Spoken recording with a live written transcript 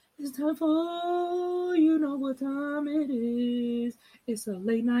It's time for you know what time it is. It's a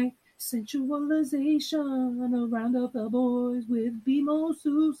late night sensualization. A round of the boys with Bimo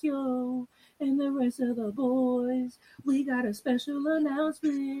Susio and the rest of the boys. We got a special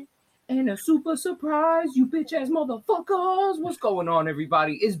announcement and a super surprise. You bitch ass motherfuckers. What's going on,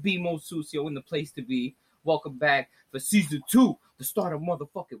 everybody? It's Bimo Susio in the place to be. Welcome back for season 2. The start of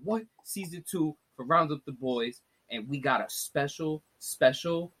motherfucking what? Season 2 for Round Up the Boys. And we got a special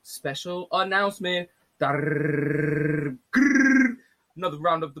announcement. Another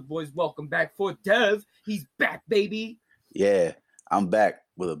round of the boys. Welcome back for Dev. He's back, baby. Yeah, I'm back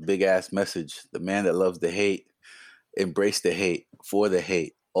with a big ass message. The man that loves the hate, embrace the hate, for the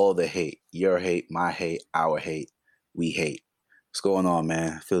hate, all the hate, your hate, my hate, our hate, we hate. What's going on,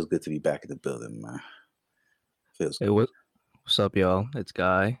 man? Feels good to be back in the building, man. Feels good. Hey, what's up, y'all? It's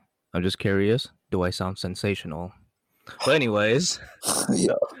Guy. I'm just curious. Do I sound sensational? But anyways,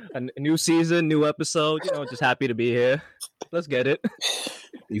 Yeah. a new season, new episode. Just happy to be here. Let's get it.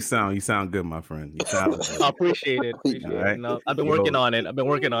 You sound good, my friend. You sound good. I appreciate it. Right. No, I've been working on it.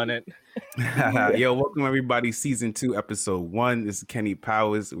 Yo, welcome everybody. Season 2, episode 1. This is Kenny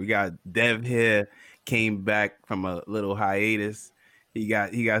Powers. We got Dev here. Came back from a little hiatus. He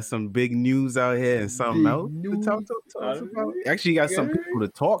got some big news out here and something else to talk about. Actually, got some people to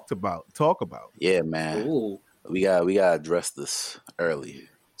talk about. Yeah, man. Ooh. We gotta address this early.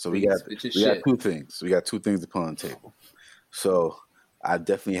 So we got two things. We got two things to put on the table. So I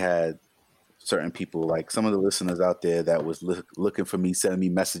definitely had certain people, like some of the listeners out there, that was looking for me, sending me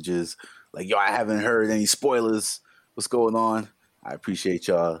messages like, "Yo, I haven't heard any spoilers. What's going on?" I appreciate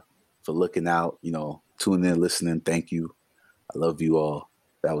y'all for looking out. Tuning in, listening. Thank you. I love you all.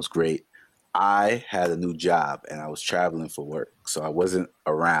 That was great. I had a new job and I was traveling for work, so I wasn't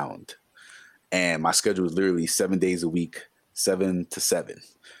around. And my schedule was literally 7 days a week, 7 to 7.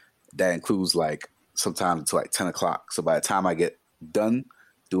 That includes sometimes until 10 o'clock. So by the time I get done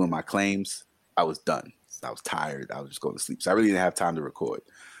doing my claims, I was done. I was tired. I was just going to sleep. So I really didn't have time to record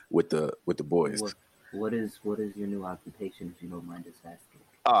with the boys. What is your new occupation, if you don't mind us asking?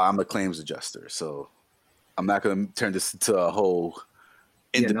 I'm a claims adjuster. So I'm not going to turn this into a whole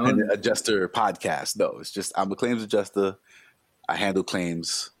independent adjuster podcast. No, it's just I'm a claims adjuster. I handle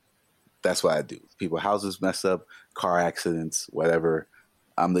claims. That's what I do. People's houses mess up, car accidents, whatever.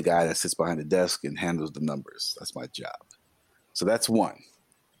 I'm the guy that sits behind the desk and handles the numbers. That's my job. So that's one.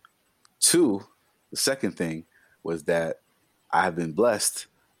 Two, the second thing was that I have been blessed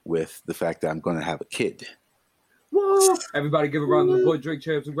with the fact that I'm going to have a kid. Whoa! Everybody give a round of applause. Drake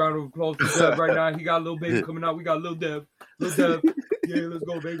Champs, a round of applause for Dev right now. He got a little baby coming out. We got little Dev. Little Dev. Yeah, let's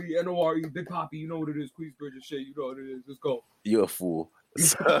go, baby. NORE, Big Poppy. You know what it is. Queensbridge and shit. You know what it is. Let's go. You're a fool.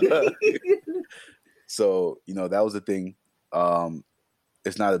 So, that was the thing.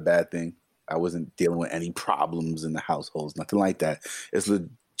 It's not a bad thing. I wasn't dealing with any problems in the households, nothing like that. It's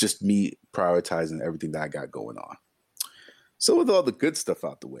just me prioritizing everything that I got going on. So with all the good stuff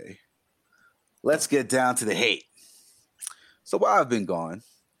out the way, let's get down to the hate. So while I've been gone,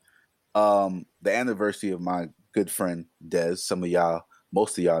 the anniversary of my good friend Dez,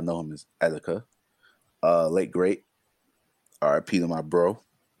 most of y'all know him as Etika, late great. R.I.P. to my bro.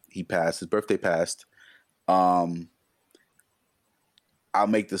 He passed. His birthday passed. I'll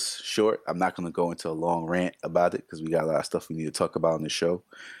make this short. I'm not going to go into a long rant about it because we got a lot of stuff we need to talk about on the show.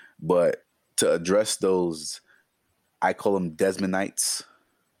 But to address those, I call them Desmondites.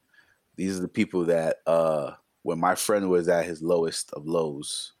 These are the people that, when my friend was at his lowest of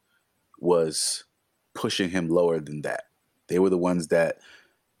lows, was pushing him lower than that. They were the ones that,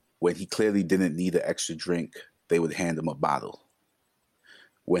 when he clearly didn't need an extra drink, they would hand him a bottle.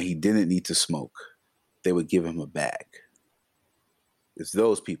 When he didn't need to smoke, they would give him a bag. It's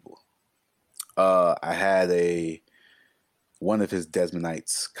those people. I had one of his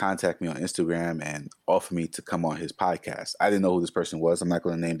Desmondites contact me on Instagram and offer me to come on his podcast. I didn't know who this person was. I'm not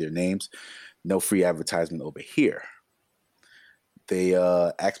going to name their names. No free advertisement over here. They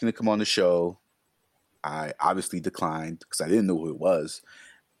asked me to come on the show. I obviously declined because I didn't know who it was.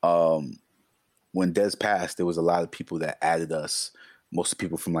 When Dez passed, there was a lot of people that added us. Most of the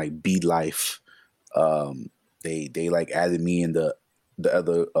people from Bead Life. They added me and the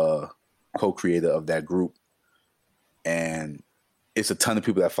other co-creator of that group. And it's a ton of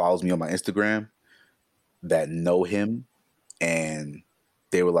people that follows me on my Instagram that know him. And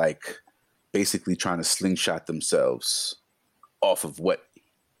they were basically trying to slingshot themselves off of what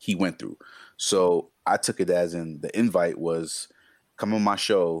he went through. So I took it as in the invite was come on my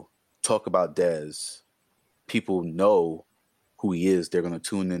show, talk about Dez. People know who he is. They're going to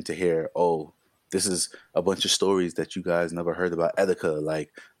tune in to hear, oh, this is a bunch of stories that you guys never heard about Etika.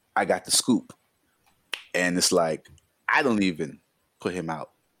 I got the scoop. And it's like, I don't even put him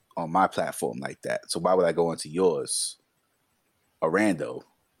out on my platform like that. So why would I go into yours, a rando,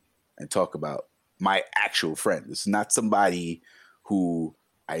 and talk about my actual friend? This is not somebody who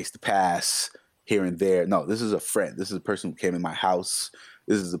I used to pass here and there. No, this is a friend. This is a person who came in my house.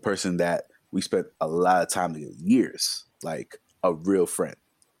 This is a person that we spent a lot of time together, years, like a real friend.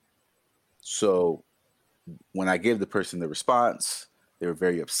 So when I gave the person the response, they were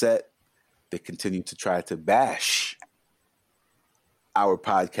very upset. They continued to try to bash our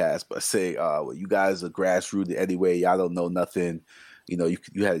podcast, but say, well, you guys are grassroots anyway. Y'all don't know nothing. You know,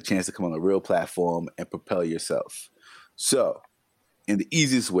 you had a chance to come on a real platform and propel yourself. So in the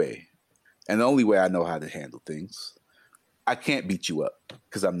easiest way, and the only way I know how to handle things, I can't beat you up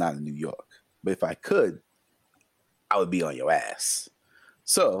because I'm not in New York. But if I could, I would be on your ass.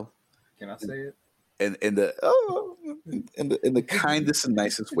 So, Can I say it? In the kindest and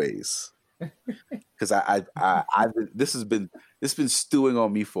nicest ways, because this has been stewing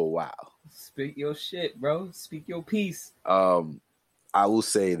on me for a while. Speak your shit, bro. Speak your piece. I will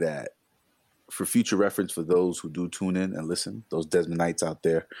say that for future reference, for those who do tune in and listen, those Desmondites out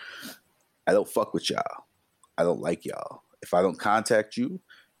there, I don't fuck with y'all. I don't like y'all. If I don't contact you,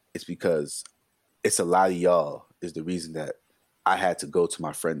 it's because it's a lot of y'all is the reason that I had to go to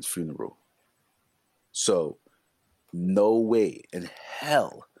my friend's funeral. So no way in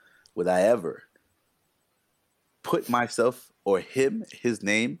hell would I ever put myself or him, his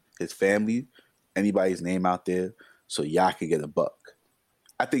name, his family, anybody's name out there so y'all can get a buck.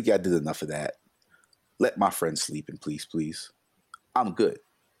 I think y'all did enough of that. Let my friend sleep in peace, please. I'm good.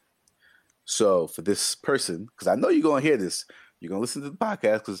 So for this person, because I know you're going to hear this, you're going to listen to the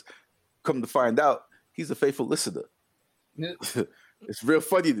podcast, because come to find out, he's a faithful listener. It's real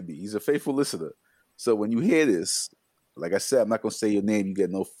funny to me. He's a faithful listener. So when you hear this, like I said, I'm not going to say your name. You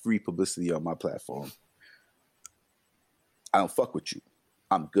get no free publicity on my platform. I don't fuck with you.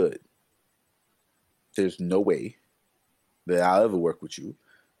 I'm good. There's no way that I'll ever work with you.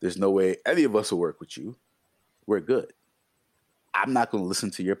 There's no way any of us will work with you. We're good. I'm not going to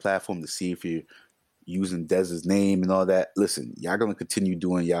listen to your platform to see if you're using Dez's name and all that. Listen, y'all going to continue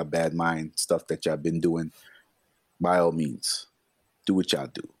doing y'all bad mind stuff that y'all been doing. By all means, do what y'all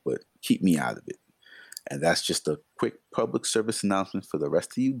do, but keep me out of it. And that's just a quick public service announcement for the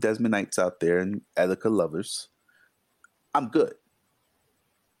rest of you Desmondites out there and Etika lovers. I'm good.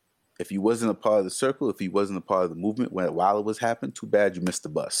 If he wasn't a part of the circle, if he wasn't a part of the movement while it was happening, too bad you missed the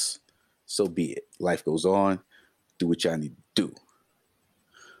bus. So be it. Life goes on. Do what y'all need to do.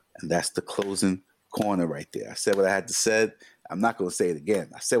 And that's the closing corner right there. I said what I had to say. I'm not going to say it again.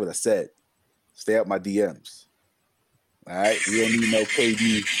 I said what I said. Stay out my DMs. All right? We don't need no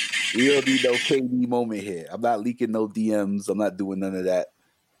KD. We don't need no KD moment here. I'm not leaking no DMs. I'm not doing none of that.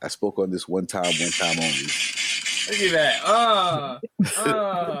 I spoke on this one time only. Look at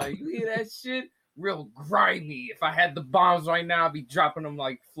that. You hear that shit? Real grimy. If I had the bombs right now, I'd be dropping them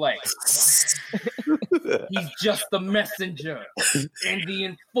like flags. He's just the messenger and the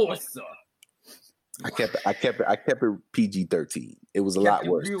enforcer. I kept it PG-13. It was a lot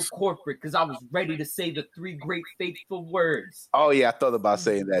worse. Real corporate, because I was ready to say the 3 great faithful words. Oh yeah, I thought about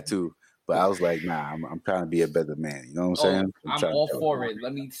saying that too, but I was like, nah, I'm trying to be a better man. You know what I'm saying? I'm all for it.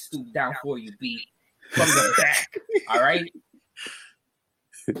 Let me stoop down for you, B. From the back. All right.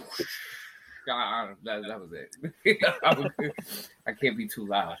 God, that was it. I can't be too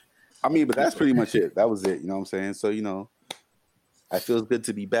loud. I mean, but that's pretty much it. That was it. You know what I'm saying? So, you know, it feels good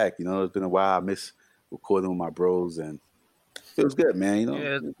to be back. You know, it's been a while. I miss recording with my bros, and it feels good, man. You know,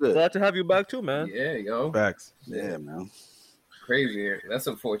 Yeah, good. Glad to have you back too, man. Yeah, yo. Facts. Yeah, man. Crazy. That's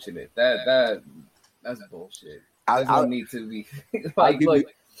unfortunate. That's bullshit. I I'll don't need to be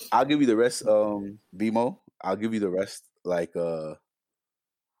I'll give you the rest, BMO. I'll give you the rest, like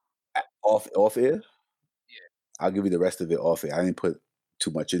off air. Yeah. I'll give you the rest of it off air. I didn't put too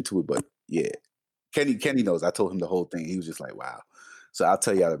much into it, but yeah. Kenny knows. I told him the whole thing. He was just like, wow. So I'll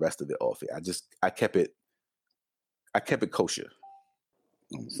tell y'all the rest of it off air. I kept it kosher.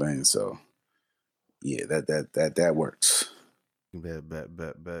 You know what I'm saying? So yeah, that works. Bet.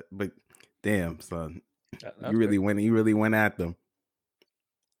 But damn, son. That's You really went at them.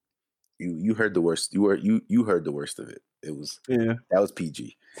 You heard the worst. You heard the worst of it. It was that was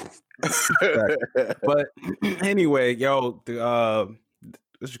PG. But anyway, yo,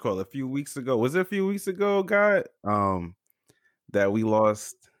 what you call it? A few weeks ago, was it a few weeks ago, God? That we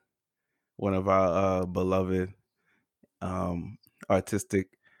lost one of our beloved artistic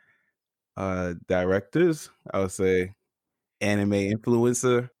directors. I would say anime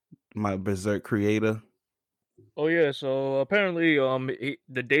influencer, my Berserk creator. Oh yeah, so apparently,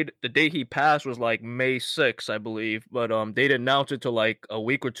 the date he passed was like May 6th, I believe, but they didn't announce it till like a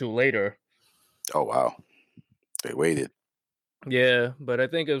week or two later. Oh wow, they waited. Yeah, but I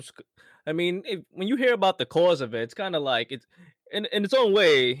think it was. I mean, when you hear about the cause of it, it's kind of like it's in its own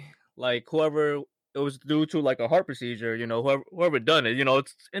way, like whoever it was due to, like a heart procedure. Whoever done it,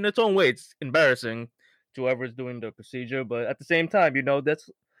 it's in its own way, it's embarrassing to whoever's doing the procedure. But at the same time, that's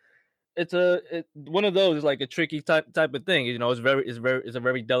one of those is like a tricky type of thing. It's a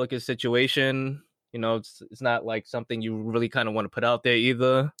very delicate situation. It's not like something you really kind of want to put out there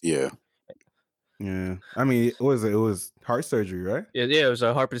either. Yeah, Yeah, I mean, it was heart surgery, right? Yeah, it was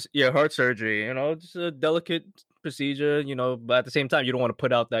a heart surgery. It's a delicate procedure. But at the same time, you don't want to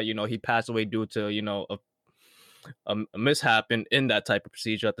put out that he passed away due to a mishap in that type of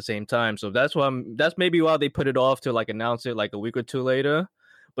procedure at the same time. So that's maybe why they put it off to like announce it like a week or two later.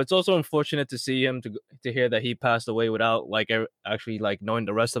 But it's also unfortunate to see him to hear that he passed away without like actually like knowing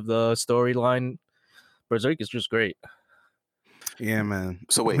the rest of the storyline. Berserk is just great. Yeah, man.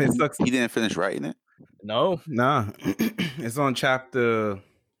 So wait, It sucks. he didn't finish writing it? No, Nah, it's on chapter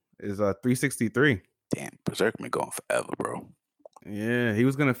is 363. Damn, Berserk been going forever, bro. Yeah, he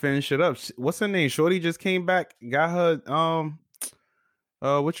was gonna finish it up. What's her name? Shorty just came back, got her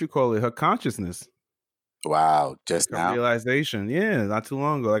what you call it? Her consciousness, Wow, just her now. realization. Yeah, not too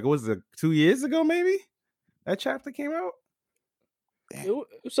long ago. Like, was it 2 years ago? Maybe that chapter came out.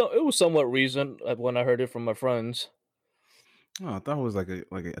 it was somewhat recent when I heard it from my friends. Oh, I thought it was I thought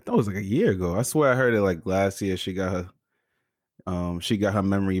it was like a year ago. I swear I heard it like last year. She got her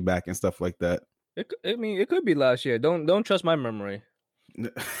memory back and stuff like that. I mean, it could be last year. Don't trust my memory.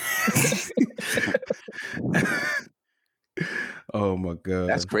 Oh my god,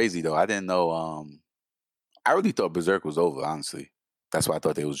 That's crazy though. I didn't know. I really thought Berserk was over. Honestly, that's why I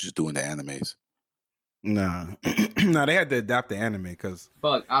thought they was just doing the animes. nah. Nah, they had to adapt the anime because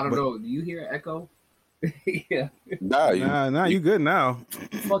Fuck, I don't But- know. Do you hear echo? Yeah. Nah, you good now.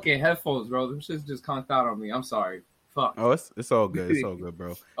 Fucking headphones, bro. Them shits just conked out on me. I'm sorry. Fuck. Oh, it's all good. It's all good, bro.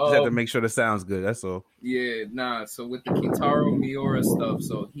 Just have to make sure the sound's good. That's all. Yeah, nah. So with the Kintaro Miura stuff,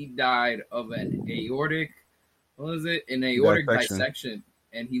 so he died of an aortic, what was it? An aortic dissection,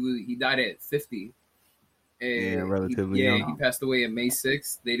 and he died at 50. And Yeah, relatively he young. passed away on May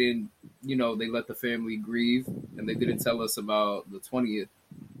 6th. They didn't, they let the family grieve, and they didn't tell us about the 20th,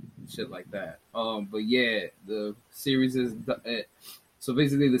 shit like that. But yeah, the series is so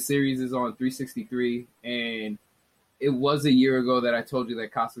basically the series is on 363, and it was a year ago that I told you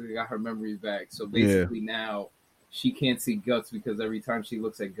that Kasuga got her memories back. So basically now she can't see Guts because every time she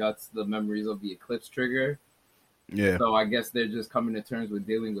looks at Guts, the memories of the eclipse trigger. Yeah. So I guess they're just coming to terms with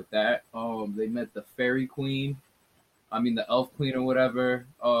dealing with that. They met the fairy queen. I mean the elf queen or whatever.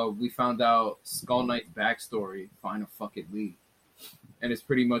 We found out Skull Knight's backstory. Find a fucking lead. And it's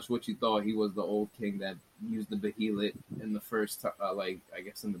pretty much what you thought. He was the old king that used the behelit in the first, I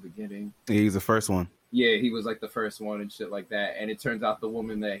guess in the beginning. He's the first one. Yeah, he was like the first one and shit like that. And it turns out the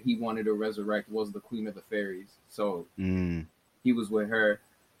woman that he wanted to resurrect was the queen of the fairies. So he was with her.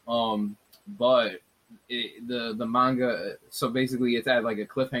 But the manga, so basically it's at like a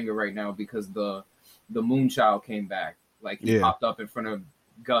cliffhanger right now because the Moonchild came back. Like he popped up in front of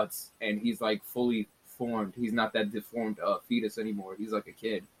Guts and he's like fully formed. He's not that deformed fetus anymore. He's like a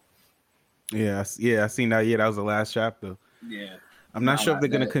kid. Yeah, I seen that. Yeah, that was the last chapter. Yeah. I'm not sure if they're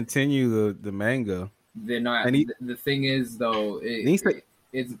gonna continue the manga. They're not. The thing is, though,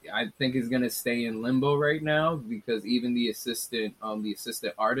 I think it's gonna stay in limbo right now because even the assistant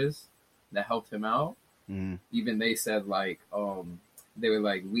artist that helped him out, even they said like, they were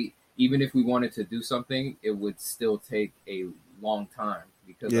like, even if we wanted to do something, it would still take a long time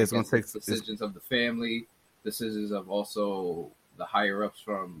because it's gonna take decisions of the family, decisions of also the higher ups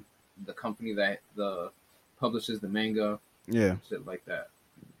from the company that publishes the manga, shit like that.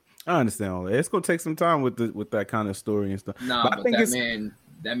 I understand all that. It's gonna take some time with that kind of story and stuff. Nah, but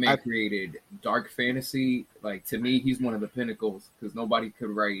that man created dark fantasy. Like to me, he's one of the pinnacles because nobody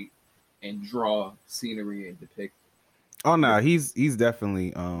could write and draw scenery and depict. Oh no, he's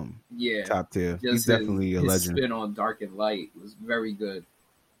definitely top tier. He's definitely a legend. His spin on dark and light was very good.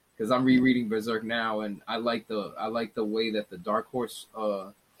 Because I'm rereading Berserk now, and I like the way that the Dark Horse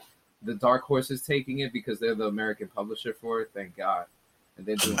is taking it because they're the American publisher for it. Thank God. And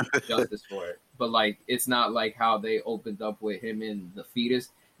they're doing justice for it. But like it's not like how they opened up with him in the fetus.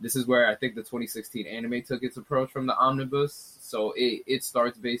 This is where I think the 2016 anime took its approach from the omnibus. So it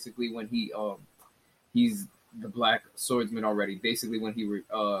starts basically when he's the black swordsman already. Basically when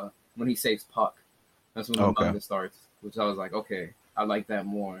he saves Puck. That's when the manga starts. Which I was like, okay, I like that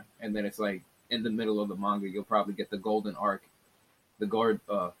more. And then it's like in the middle of the manga, you'll probably get the Golden Arc, the Golden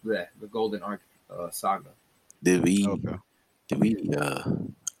Arc saga. Did we? Okay. Did we?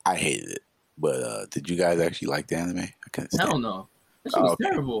 I hated it, but did you guys actually like the anime? I couldn't stand Hell it. no, that shit was okay.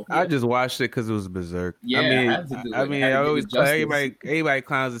 terrible. I just watched it because it was Berserk. Yeah, I mean, I had to do it. I mean, I had to I give always it justice. everybody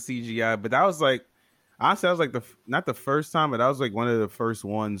clowns the CGI, but that was like, honestly, that was like not the first time, but that was like one of the first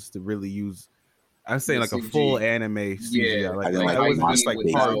ones to really use. I'm saying The like a CG. full anime CGI. Yeah, I like, didn't like like I the mean, monster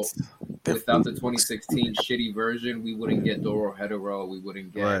without- faces. Without the 2016 shitty version, we wouldn't get Dorohedoro, we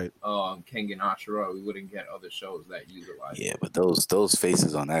wouldn't get Right. Kengan Ashura, we wouldn't get other shows that utilize. Yeah, but those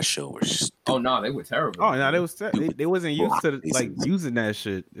faces on that show were stupid. Oh no, they were terrible. Oh no, they wasn't used to like Faces. using that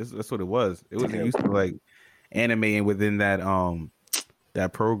shit. That's what it was. It wasn't Yeah. used to like animating within that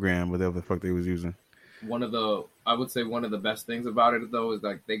that program, whatever the fuck they was using. I would say one of the best things about it though is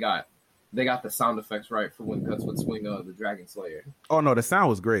like they got the sound effects right for when Guts would swing the Dragon Slayer. Oh no, the sound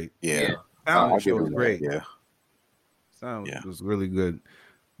was great. Yeah, Sound I was give it great. that, Yeah, Sound Yeah. was really good.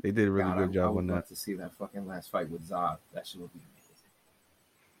 They did a really God, good I job would on love that. to see that fucking last fight with Zod. That shit would be amazing.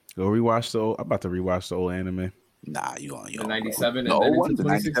 Go rewatch the old. I'm about to rewatch the old anime. nah, you on The 97 The and then old one, into the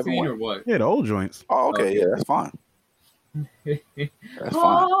 97 2016 one. or what? Yeah, the old joints. Oh, okay, Okay. yeah, that's fine. That's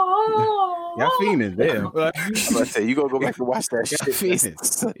fine. Y'all fiending, damn. I'm about to say you gonna go back and watch that Yeah, shit.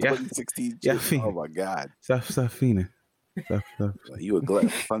 fiending. Yeah. 2016. Yeah, shit. Oh fiending. my god, Stop fiending. Stop. like, you a glutton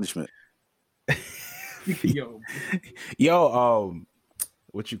for punishment. Yo, Yo,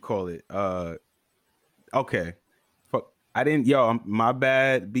 what you call it? Okay. Fuck. I didn't. Yo, my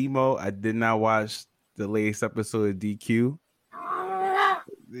bad, BMO. I did not watch the latest episode of DQ.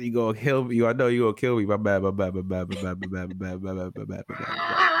 You gonna kill me? I know you gonna kill me. My bad.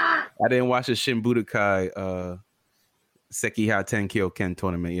 I didn't watch the Shin Budokai Sekiha Tenkyo Ken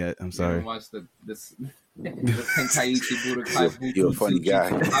tournament yet. I'm sorry. Watch the Tenkaichi Budokai You're a funny guy.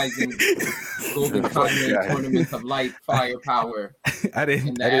 Golden You're a funny Kamen guy. Tournament of Light, Fire, Power. I in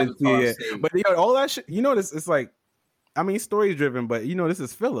didn't the see Avatar it. state. But all that shit. You know, this it's like. I mean, story driven, but this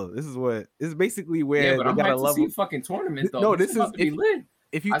is filler. This is basically where Yeah, but they I'm got a hyped to level. see fucking tournament though. No, this this about is- to be lit.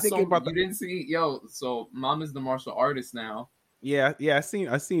 If you I think saw about you didn't see so Mama's the martial artist now. yeah, I seen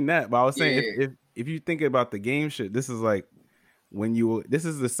that, but I was saying Yeah. if you think about the game shit, this is like this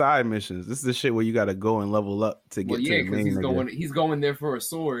is the side missions. This is the shit where you got to go and level up to get Well, to yeah, the because main. he's going there for a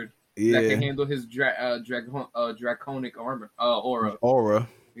sword that Yeah, can handle his draconic armor aura. aura.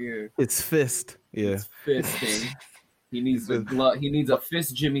 Yeah, It's fist. Yeah, it's fisting. He needs a He needs a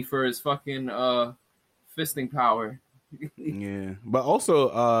fist Jimmy for his fucking fisting power. yeah. But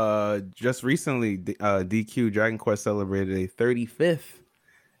also, just recently, DQ Dragon Quest celebrated a 35th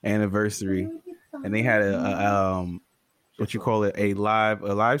anniversary, and they had a what you call it, a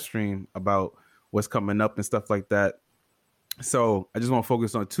live stream about what's coming up and stuff like that. So I just want to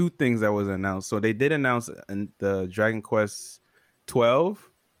focus on two things that was announced. So they did announce the Dragon Quest 12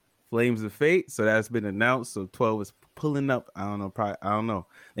 Flames of Fate. So that's been announced. So 12 is pulling up. I don't know.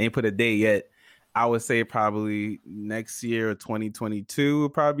 They ain't put a date yet. I would say probably next year or 2022 we'll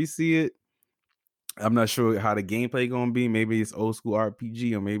probably see it. I'm not sure how the gameplay gonna be. Maybe it's old school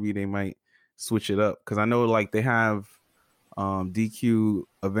RPG, or maybe they might switch it up. Because I know like they have DQ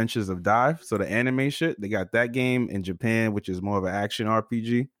Adventures of Dive, so the anime shit. They got that game in Japan, which is more of an action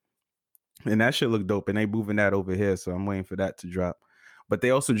RPG, and that shit look dope. And they moving that over here, so I'm waiting for that to drop. But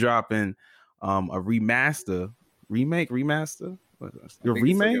they also dropping a remaster. Your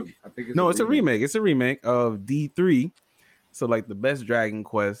remake? I think No, it's a remake. It's a remake of D3. So like the best Dragon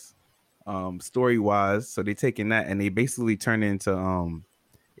Quest story wise. So they taking that and they basically turn it into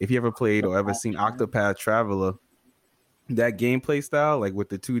if you ever played or ever seen Octopath Traveler, that gameplay style, like with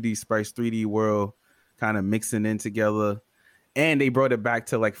the 2D sprites, 3D world kind of mixing in together. And they brought it back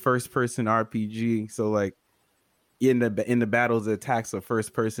to like first person RPG. So like in the battles, the attacks are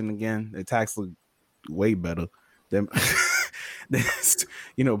first person again. The attacks look way better than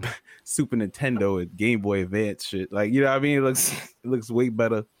Super Nintendo and Game Boy Advance shit. Like, you know what I mean? It looks way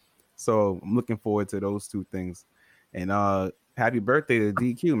better. So I'm looking forward to those two things. And happy birthday to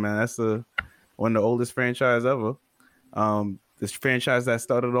DQ, man. That's one of the oldest franchise ever. This franchise that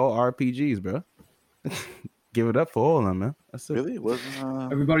started all RPGs, bro. Give it up for all of them, man. That's it. Really? It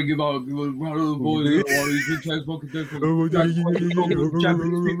wasn't Everybody give out a round of applause.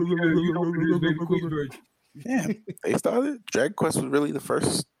 damn, they started? Dragon Quest was really the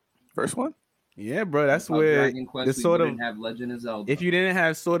first one? Yeah, bro. That's where Dragon Quest, the sort we of didn't have Legend of Zelda. if you didn't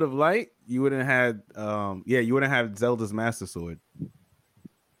have Sword of Light, you wouldn't have you wouldn't have Zelda's Master Sword.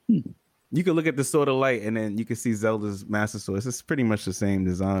 You could look at the Sword of Light and then you can see Zelda's Master Sword. It's pretty much the same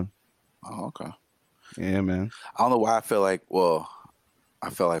design. Oh, okay. Yeah, man. I don't know why I feel like, well, I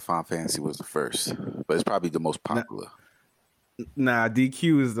felt like Final Fantasy was the first, but it's probably the most popular. Nah,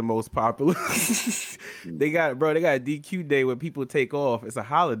 DQ is the most popular. They got DQ day where people take off. It's a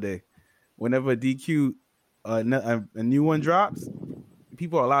holiday. Whenever DQ a new one drops,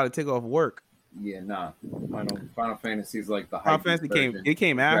 people are allowed to take off work. Yeah, nah. Final Fantasy is like the Final hype Fantasy version.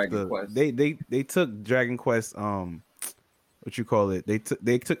 came after. Dragon Quest. They took Dragon Quest. What you call it? They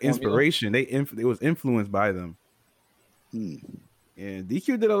took inspiration. It was influenced by them. And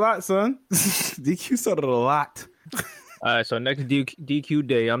DQ did a lot, son. DQ started a lot. All right, so next DQ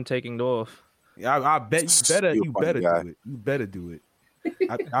day, I'm taking it off. Yeah, I bet you better do it. You better do it.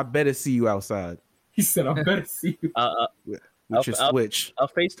 I better see you outside. He said, "I better see you." With your Switch. I'll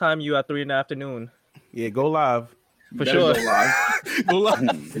FaceTime you at 3 in the afternoon. Yeah, go live. For sure. Go live. Go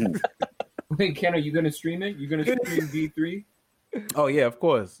live. Wait, Ken, are you gonna stream it? You gonna stream D3? Oh yeah, of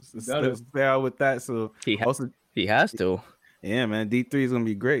course. Let's stay out with that. So He has to. yeah, man, D3 is gonna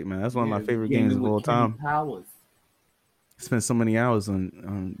be great, man. That's one of my favorite games of all time. Powers. Spent so many hours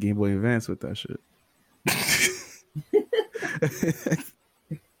on Game Boy Advance with that shit.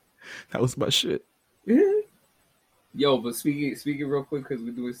 That was my shit. Yo, but speaking real quick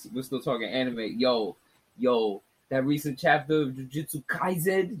because we're still talking anime. Yo, that recent chapter of Jujutsu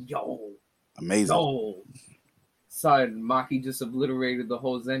Kaisen. Amazing. Son, Maki just obliterated the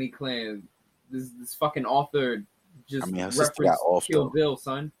whole Zenny clan. This fucking author just her sister got referenced off, Kill though. Bill,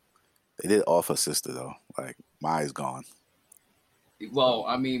 son. They did off her sister though. Like Mai's gone. Well,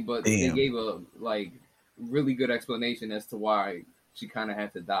 I mean, but Damn. they gave a really good explanation as to why she kind of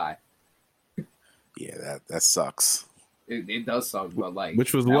had to die. Yeah, that sucks. It does suck, but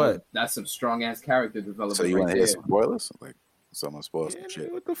Which was what? That's some strong ass character development. So you right want to hear there. some spoilers? Like someone spoils some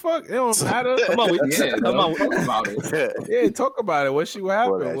shit. What the fuck? It don't matter. Come on, Talk about it. Yeah, talk about it. What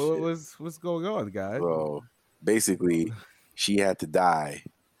happened? that What's going on, guys? Bro, basically, she had to die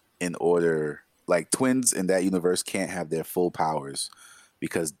in order. Like twins in that universe can't have their full powers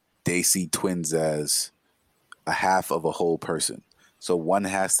because they see twins as a half of a whole person. So one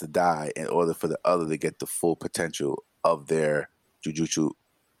has to die in order for the other to get the full potential of their Jujutsu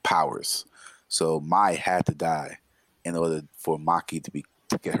powers. So Mai had to die in order for Maki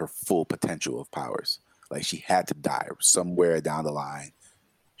to get her full potential of powers. Like she had to die somewhere down the line.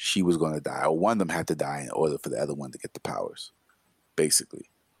 She was going to die, or one of them had to die in order for the other one to get the powers, basically.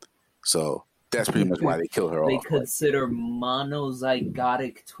 So that's pretty much why they kill her They off. consider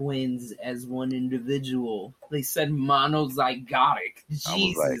monozygotic twins as one individual. They said monozygotic. Jesus. I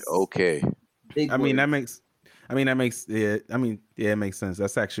was like, okay. Big I mean, that words. makes it makes sense.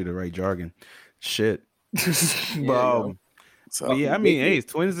 That's actually the right jargon. Shit. yo. So But yeah, I mean, hey,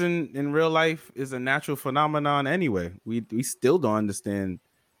 twins in real life is a natural phenomenon anyway. We still don't understand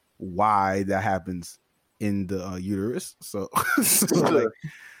why that happens in the uterus. So, like,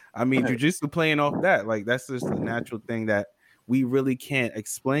 I mean, jujitsu playing off that, like, that's just a natural thing that we really can't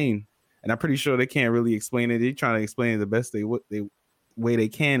explain. And I'm pretty sure they can't really explain it. They're trying to explain it the best way they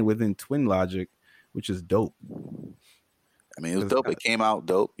can within twin logic, which is dope. I mean, it was dope. It came out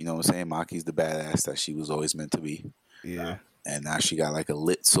dope. You know what I'm saying? Maki's the badass that she was always meant to be. Yeah. And now she got like a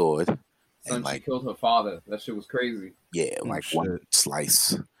lit sword. Son, And she like, killed her father. That shit was crazy. yeah, like one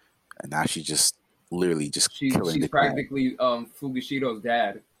slice. And now she just literally just killing She's the clan. practically Fugishido's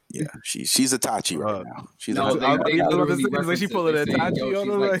dad. Yeah, she's Itachi right now. She's No, Itachi. they literally like reference she it. pulling They a say, Itachi yo, on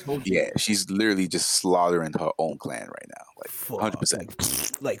she's her, like like- Toji. Yeah, she's literally just slaughtering her own clan right now. Like Fuck.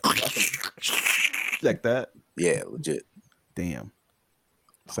 100%. Like that. Yeah, legit. Damn.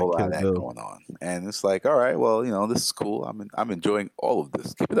 A whole lot of that going on. And it's like, all right, well, you know, this is cool. I'm enjoying all of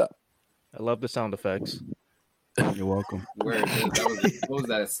this. Keep it up. I love the sound effects. You're welcome. What was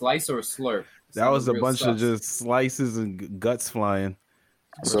that? A slice or a slurp? That was a Real bunch of sus. just slices and guts flying.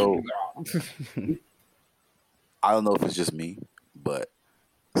 So I don't know if it's just me, but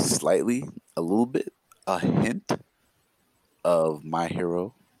slightly, a little bit, a hint of My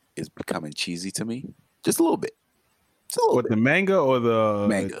Hero is becoming cheesy to me. Just a little bit. Just a little What, bit. the manga or the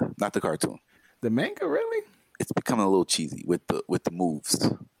Manga, not the cartoon. The manga, really? It's becoming a little cheesy with the moves.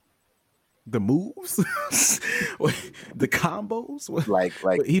 The moves, the combos. What? Like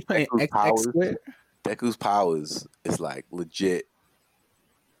He playing Deku's X powers. square. Deku's powers is like legit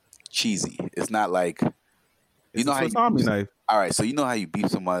cheesy. It's not like It's know a how Swiss you Army use- knife. all right. So you know how you beat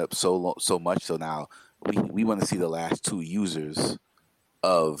someone up so much. So now we want to see the last two users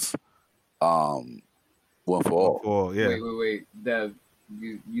of One for All. Oh yeah. Wait. Dev,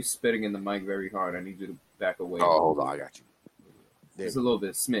 you spitting in the mic very hard. I need you to back away. Oh, hold on, I got you. There Just we a little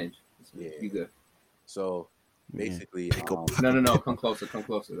bit, smidge. Yeah. You good? So basically, Pickle No. Come closer.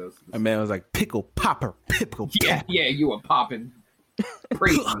 A man was like pickle popper, pickle. Yeah, you were popping.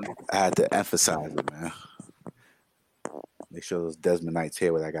 Crazy. I had to emphasize it, man. Make sure those Desmond Knights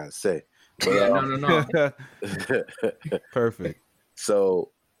hear what I gotta say. But, Yeah, no. Perfect.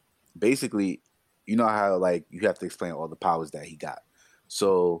 So basically, you know how like you have to explain all the powers that he got.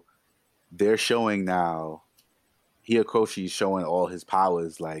 So they're showing now. Hirokoshi showing all his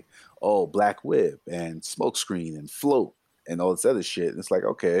powers, like Black Whip and Smokescreen and Float and all this other shit. And it's like,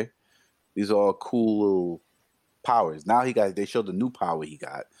 okay, these are all cool little powers. Now they showed the new power he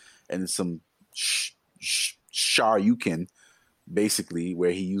got, and it's some Sharyuken, basically,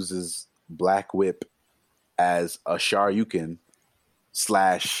 where he uses Black Whip as a Sharyuken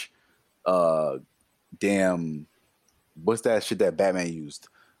slash damn, what's that shit that Batman used?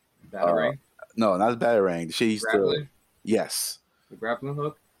 Batarang. No, not the Batarang. The shit he used to. Grappling. Yes. The grappling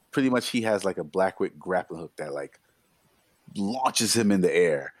hook. Pretty much, he has like a Black Whip grappling hook that like launches him in the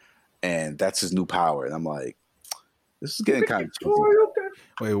air, and that's his new power. And I'm like, this is getting kind of cheesy.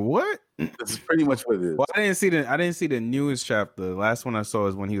 Wait, what? This is pretty much what it is. Well, I didn't see the newest chapter. The last one I saw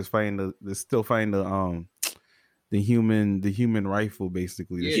is when he was fighting the human rifle,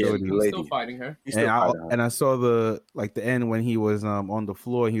 basically. Yeah, the he's still fighting her. And I saw the end when he was on the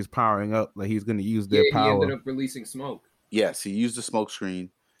floor. He was powering up, like he was going to use their power. He ended up releasing smoke. Yes, he used the smoke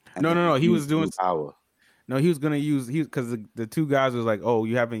screen. No. He was doing power. No, he was going to use because the two guys was like, "Oh,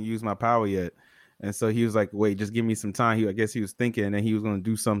 you haven't used my power yet," and so he was like, "Wait, just give me some time." I guess he was thinking, and then he was going to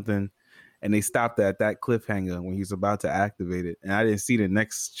do something. And they stopped at that cliffhanger when he was about to activate it. And I didn't see the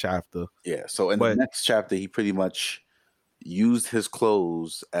next chapter. Yeah, so in the next chapter, he pretty much used his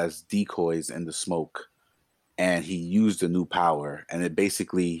clothes as decoys in the smoke. And he used a new power. And it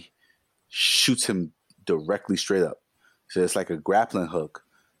basically shoots him directly straight up. So it's like a grappling hook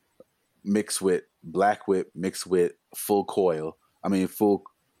mixed with Black Whip, mixed with full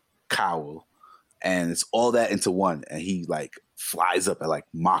cowl. And it's all that into one. And he like flies up at like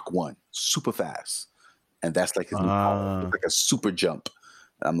Mach 1, super fast. And that's like his new power. It's like a super jump.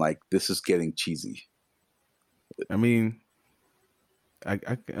 And I'm like, this is getting cheesy. I mean,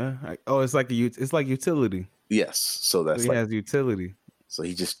 it's like utility. Yes. So he has utility. So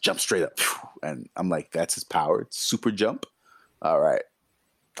he just jumps straight up. And I'm like, that's his power. It's super jump. All right.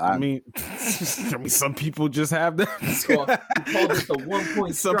 I mean, some people just have that. You call this a 1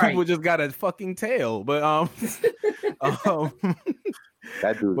 point Some strike. people just got a fucking tail, but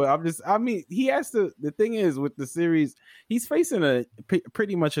that dude. He has to. The thing is, with the series, he's facing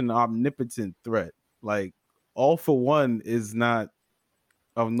pretty much an omnipotent threat. Like All For One is not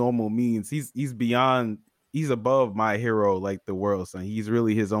of normal means. He's beyond. He's above My Hero, like the world. Son, he's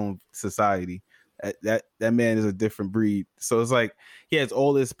really his own society. That man is a different breed. So it's like he has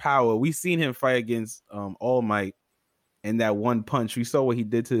all this power. We've seen him fight against All Might, and that one punch. We saw what he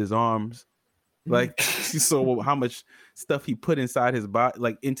did to his arms. Like you saw how much stuff he put inside his body,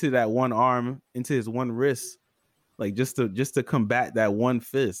 like into that one arm, into his one wrist, like just to combat that one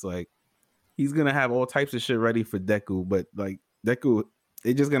fist. Like he's gonna have all types of shit ready for Deku, but like Deku,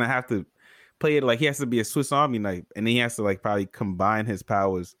 they're just gonna have to play it like he has to be a Swiss Army knife, and then he has to like probably combine his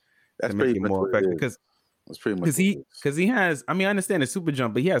powers. That's to make it more effective because he has. I mean, I understand the super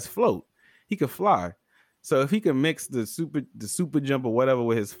jump, but he has float. He could fly. So if he can mix the super jump or whatever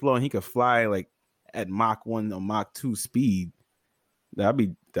with his flow, and he could fly like at Mach 1 or Mach 2 speed,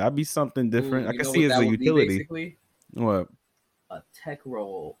 that'd be something different. I can see it as a utility. What? A tech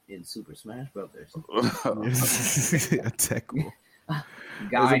roll in Super Smash Brothers. A tech roll.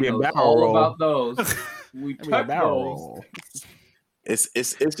 Guy knows all about those. We tech rolls.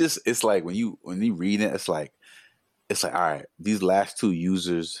 It's like when you read it, it's like all right, these last two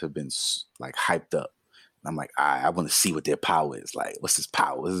users have been like hyped up. And I'm like, all right, I want to see what their power is. Like, what's his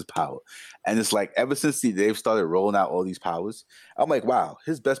power? And it's like ever since they've started rolling out all these powers, I'm like, wow,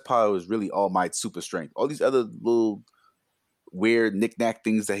 his best power is really All Might super strength. All these other little weird knick-knack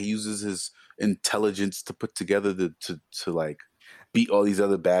things that he uses his intelligence to put together to like beat all these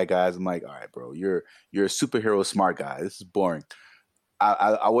other bad guys. I'm like, all right, bro, you're a superhero smart guy. This is boring.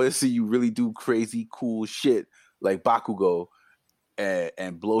 I want to see you really do crazy cool shit like Bakugo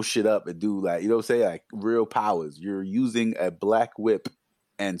and blow shit up and do like, you know what I'm saying, like real powers. You're using a Black Whip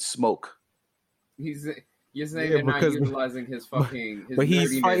and smoke. You're saying they're not utilizing his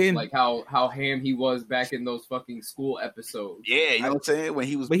nerdiness, fighting, like how ham he was back in those fucking school episodes. Yeah, you know what I'm saying? When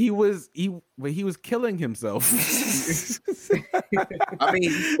he was killing himself. I mean,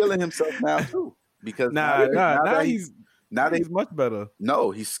 he's killing himself now too. Because now he's much better.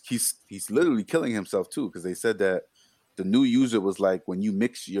 No, he's literally killing himself too, because they said that the new user was like, when you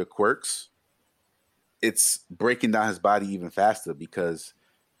mix your quirks, it's breaking down his body even faster because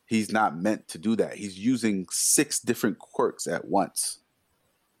he's not meant to do that. He's using 6 different quirks at once.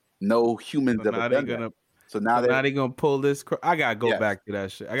 No humans ever done that. So now they're gonna pull this. I gotta go back to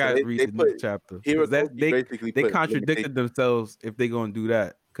that shit. I gotta read the new chapter. They contradicted themselves if they're gonna do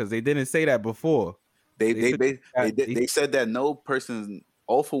that because they didn't say that before. They said that no person,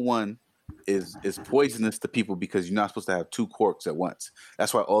 all for one, is poisonous to people because you're not supposed to have 2 quirks at once.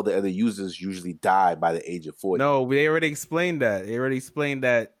 That's why all the other users usually die by the age of 40. No, they already explained that. They already explained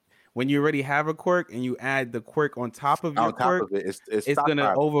that when you already have a quirk and you add the quirk on top of your quirk, it's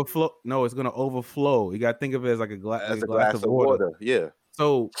gonna overflow. No, it's gonna overflow. You gotta think of it as like a glass of water. Yeah.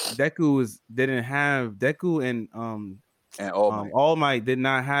 So Deku and All Might did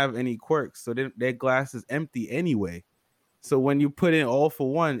not have any quirks, so their glass is empty anyway. So when you put in All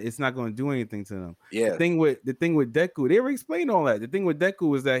for One, it's not going to do anything to them. Yeah. The thing with Deku, they already explained all that. The thing with Deku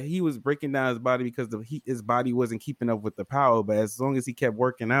was that he was breaking down his body because his body wasn't keeping up with the power. But as long as he kept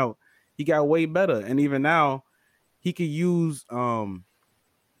working out, he got way better. And even now, he could use full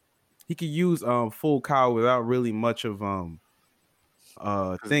Kao without really much of thing.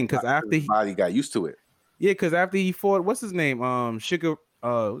 Because after his body got used to it. Yeah, because after he fought, what's his name? Was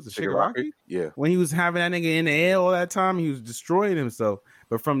it Shigaraki? Yeah. When he was having that nigga in the air all that time, he was destroying himself.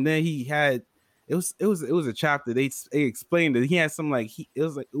 But from there, he had it was a chapter. They explained that he had some it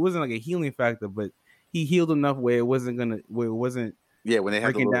wasn't like a healing factor, but he healed enough where it wasn't when they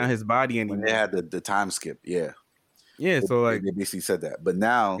had breaking down his body anymore. When they had the time skip, yeah. So they basically said that. But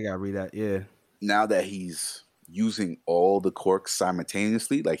now I gotta read that. Yeah. Now that he's using all the quirks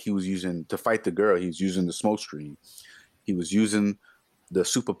simultaneously, like he was using to fight the girl, he was using the smoke screen, he was using the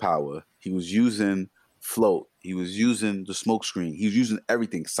superpower, he was using float, he was using the smoke screen, he was using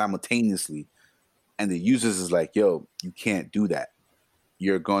everything simultaneously, and the users is like, yo, you can't do that.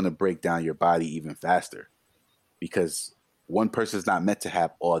 You're going to break down your body even faster because one person is not meant to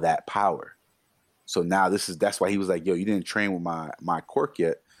have all that power. So now that's why he was like, yo, you didn't train with my quirk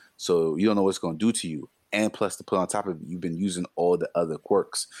yet, so you don't know what it's going to do to you. And plus, to put on top of it, you've been using all the other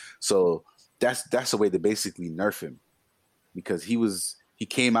quirks. So that's a way to basically nerf him because he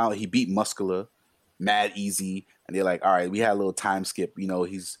came out, he beat Muscular, mad easy, and they're like, all right, we had a little time skip. You know,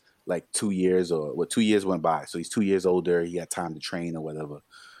 he's like 2 years 2 years went by. So he's 2 years older. He had time to train or whatever.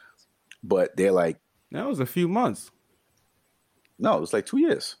 But they're like, that was a few months. No, it was like 2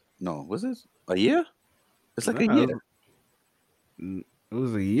 years. No, was it a year? It's like a year. It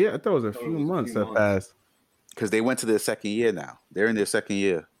was a year. I thought it was a few months that passed. Because they went to their second year now. They're in their second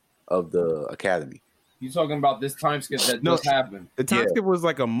year of the academy. You talking about this time skip that just happened? The time skip was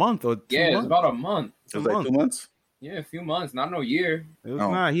like a month or 2 months. Yeah, it's about a month. It was like 2 months? Yeah, a few months, not no year. It was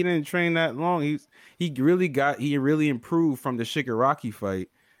not. He didn't train that long. He really improved from the Shigaraki fight,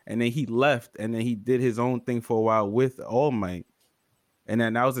 and then he left, and then he did his own thing for a while with All Might, and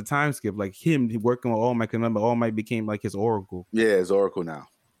then that was a time skip. Like him working with All Might. Remember, All Might became like his Oracle. Yeah, his Oracle now.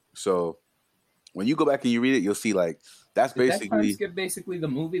 So when you go back and you read it, you'll see like that's basically that time skip basically the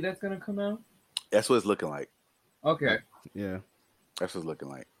movie that's gonna come out. That's what it's looking like. Okay. Yeah. That's what it's looking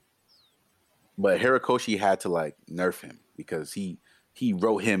like. But Horikoshi had to like nerf him because he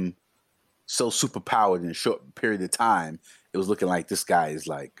wrote him so super powered in a short period of time. It was looking like this guy is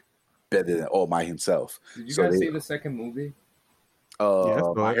like better than All Might himself. Did you guys see the second movie?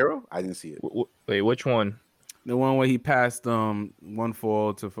 My Hero? I didn't see it. Wait, which one? The one where he passed one for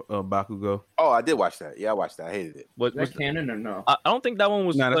all to Bakugo. Oh, I did watch that. Yeah, I watched that. I hated it. Was that canon or no? I don't think that one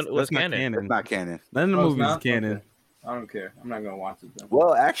was that's canon. It's not canon. None of the movies is canon. Okay. I don't care. I'm not gonna watch it then.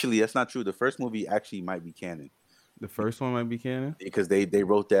 Well, actually, that's not true. The first movie actually might be canon. The first one might be canon because they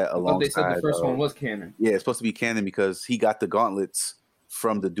wrote that alongside. They said the first one was canon. Yeah, it's supposed to be canon because he got the gauntlets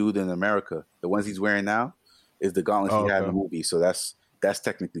from the dude in America. The ones he's wearing now is the gauntlets he had in the movie. So that's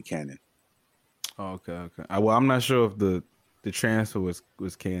technically canon. Oh, okay. Well, I'm not sure if the transfer was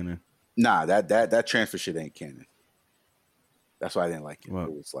canon. Nah, that transfer shit ain't canon. That's why I didn't like it. What?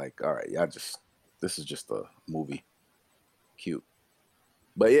 It was like, all right, this is just a movie. Cute.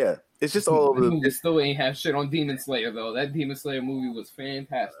 But yeah, it's just all over the movie. Still ain't have shit on Demon Slayer though. That Demon Slayer movie was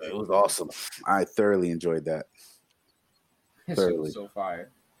fantastic. It was awesome. I thoroughly enjoyed that. That shit was so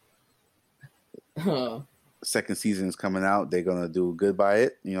fire. Second season is coming out. They're gonna do good by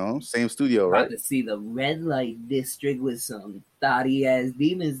it. You know, same studio, right? About to see the Red Light District with some thotty ass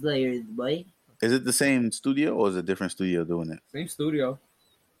Demon Slayers, boy. Is it the same studio or is it a different studio doing it? Same studio.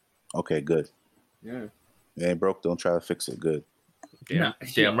 Okay, good. Yeah. It ain't broke. Don't try to fix it. Good.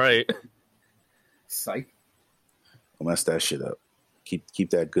 Damn right. Psych. Don't mess that shit up. Keep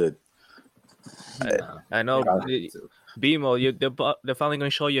that good. I know. BMO, they're finally gonna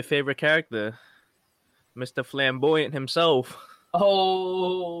show your favorite character, Mr. Flamboyant himself.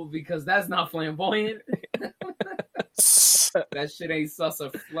 Oh, because that's not flamboyant. That shit ain't sus or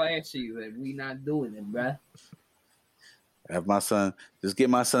flashy. Like, we not doing it, bruh. Have my son just get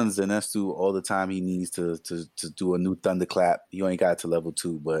my son Zenestu all the time he needs to do a new thunderclap. You ain't got to level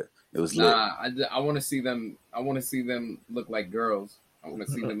 2, but it was lit. Nah, I want to see them. I want to see them look like girls. I want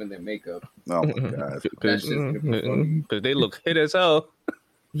to see them in their makeup. Oh my god, That shit's gonna be funny. Because they look hit as hell.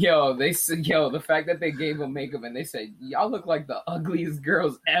 Yo, the fact that they gave them makeup and they said, y'all look like the ugliest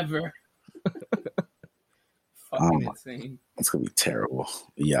girls ever. Fucking insane. it's gonna be terrible.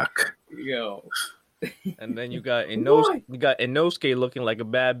 Yuck. Yo. And then you got Inosuke looking like a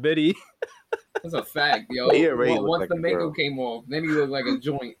bad bitty. That's a fact, yo. He already Once looked like the a makeup girl. came off, then he looked like a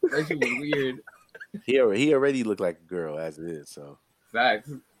joint. That shit was weird. He already looked like a girl as it is. So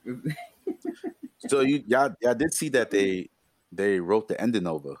Facts. y'all did see that they wrote the ending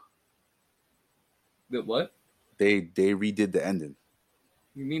over. The what? They redid the ending.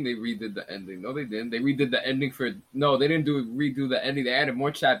 You mean they redid the ending? No, they didn't. They redid the ending no, they didn't redo the ending. They added more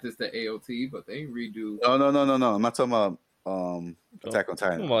chapters to AOT, but they didn't redo. No. I'm not talking about Attack on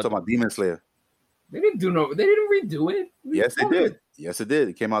Titan. I'm talking about Demon Slayer. They didn't redo it. Yes, they did. Yes, it did.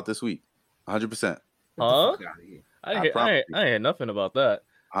 It came out this week. 100%. Huh? I I ain't heard nothing about that.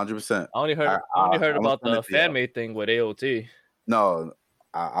 100%. I only heard about the fan made thing with AOT. No,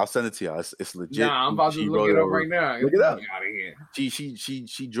 I'll send it to y'all. It's legit. Nah, I'm about to look it up right now. Look it up. Get out of here.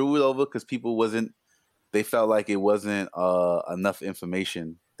 She drew it over because people they felt like it wasn't enough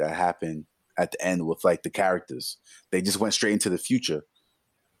information that happened at the end with like the characters. They just went straight into the future.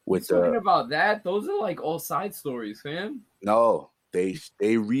 With talking about that, those are like all side stories, fam. No, they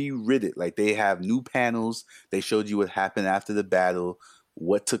rewrit it. Like they have new panels. They showed you what happened after the battle,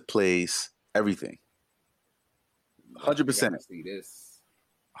 what took place, everything. 100%. See this.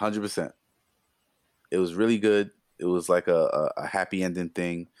 100%. It was really good. It was like a happy ending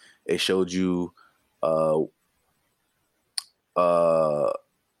thing. It showed you what the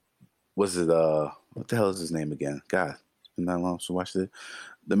hell is his name again? God, it's been that long since I watched it.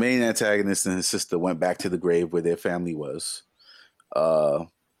 The main antagonist and his sister went back to the grave where their family was.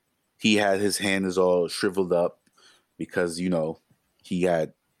 He had his hand is all shriveled up because, he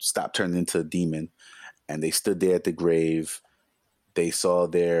had stopped turning into a demon. And they stood there at the grave. They saw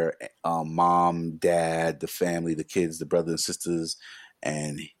their mom, dad, the family, the kids, the brothers and sisters.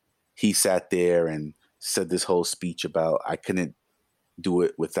 And he sat there and said this whole speech about, I couldn't do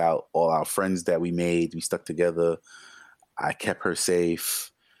it without all our friends that we made. We stuck together. I kept her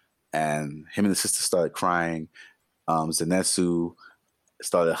safe. And him and the sister started crying. Zenitsu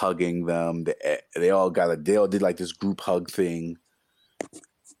started hugging them. They all did like this group hug thing.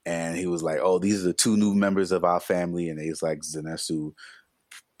 And he was like, oh, these are the 2 new members of our family. And he's like, Zenitsu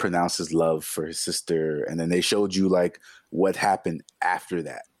pronounces love for his sister. And then they showed you like what happened after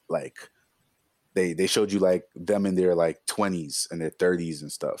that. Like they showed you like them in their like 20s and their 30s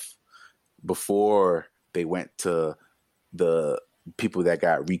and stuff before they went to the people that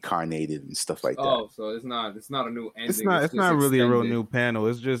got reincarnated and stuff like that. Oh, so it's not a new ending. It's not really a real new panel.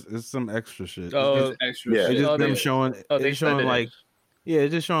 It's some extra shit. Oh, extra. yeah. Shit. It's just them showing. They showing like. it. Yeah,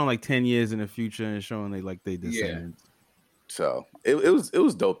 it's just showing like 10 years in the future and showing they descendants. So it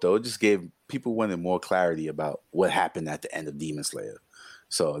was dope though. It just gave people wanted more clarity about what happened at the end of Demon Slayer.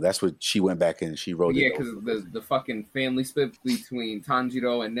 So that's what she went back and she wrote. Yeah, because the fucking family split between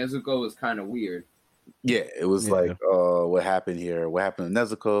Tanjiro and Nezuko is kind of weird. Yeah, it was like, what happened here? What happened to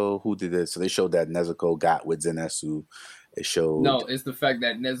Nezuko? Who did it? So they showed that Nezuko got with Zenitsu. It showed. No, it's the fact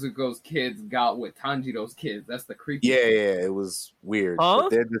that Nezuko's kids got with Tanjiro's kids. That's the creepy. Yeah, it was weird. Huh? But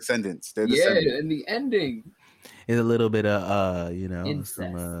they're descendants. Yeah, in the ending. It's a little bit of Incest.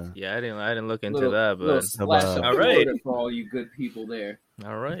 some Yeah, I didn't look into Little- that, little but splash of all right. Florida for all you good people there.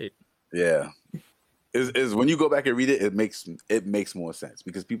 all right. Yeah. Is when you go back and read it, it makes more sense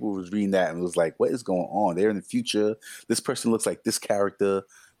because people was reading that and it was like, what is going on? They're in the future. This person looks like this character,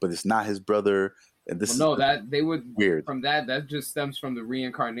 but it's not his brother. And this that they would weird. From that just stems from the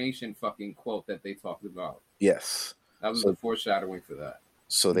reincarnation fucking quote that they talked about. Yes. That was So- the foreshadowing for that.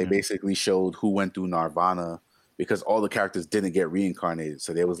 So they basically showed who went through Nirvana because all the characters didn't get reincarnated.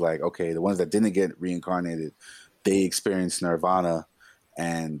 So they was like, okay, the ones that didn't get reincarnated, they experienced Nirvana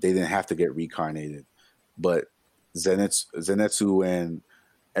and they didn't have to get reincarnated. But Zenitsu and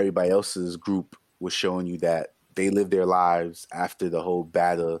everybody else's group was showing you that they lived their lives after the whole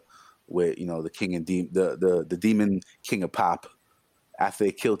battle with, the king and the demon king of pop. After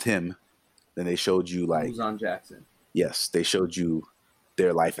they killed him, then they showed you like, Uzan Jackson. yes, they showed you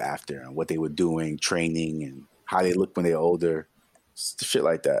their life after and what they were doing, training, and how they look when they're older, shit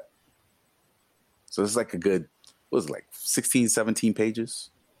like that. So it's like a good what was it, like 16, 17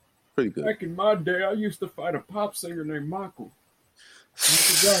 pages? Pretty good. Back in my day, I used to fight a pop singer named Michael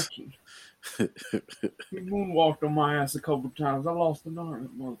Jackson. He moonwalked on my ass a couple times. I lost an arm,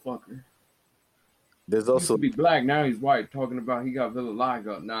 motherfucker. There's He used to also be black, now he's white. Talking about he got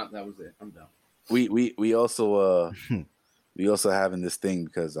vitiligo. Nah, that was it. I'm done. we also having this thing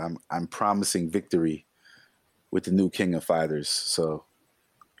because I'm promising victory with the new King of Fighters. So,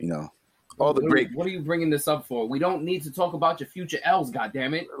 you know, all the great. What are you bringing this up for? We don't need to talk about your future L's.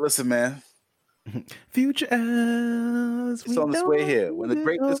 Goddammit. Listen, man. Future L's. It's on its way here. When the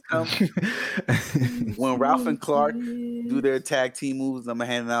greatness comes, when Ralph and Clark do their tag team moves, I'm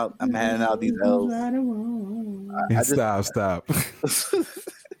handing out these L's. Stop.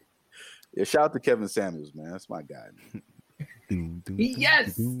 Yeah, shout out to Kevin Samuels, man. That's my guy. Man.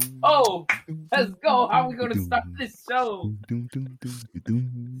 Yes. Oh, let's go. How are we gonna start this show?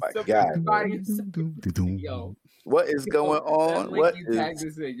 My God, Yo, what is going on? What is? tagged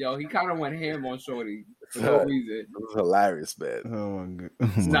this in, yo, he kind of went ham on Shorty for no reason. It was hilarious, man. Oh my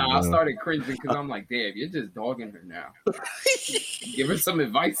God. Nah, I started cringing because I'm like, damn, you're just dogging her now. Give her some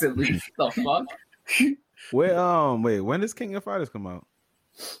advice at least. The fuck? Wait, when does King of Fighters come out?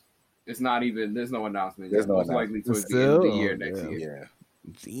 It's not even. There's no announcement. There's no most likely towards the end of the year next year.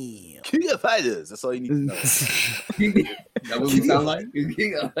 Yeah. King of Fighters. That's all you need to know. That what we sound like?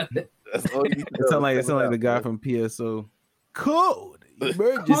 That's all you need to know. It sound like the guy from PSO. Code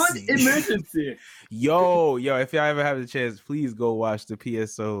emergency. Emergency. Yo, if y'all ever have the chance, please go watch the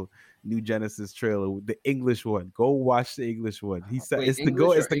PSO New Genesis trailer, the English one. Go watch the English one. He said it's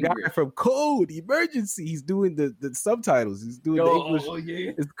the guy from Code Emergency. He's doing the subtitles. He's doing the English. Oh,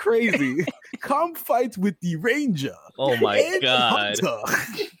 yeah. It's crazy. Come fight with the Ranger. Oh my and God.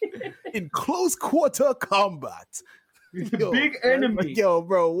 Hunter in close quarter combat. The big enemy. Yo,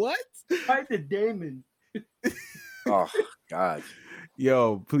 bro, what? Fight the Damon. Oh God.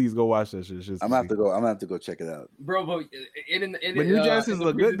 Yo, please go watch that shit. I'm gonna have to go check it out, bro. But in But New Genesis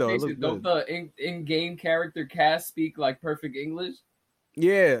look good though. It don't the in-game character cast speak like perfect English?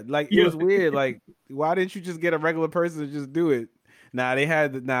 Yeah, like it was weird. Like, why didn't you just get a regular person to just do it? They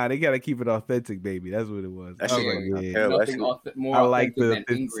gotta keep it authentic, baby. That's what it was. That I shit was ain't like, yeah. More I like the authentic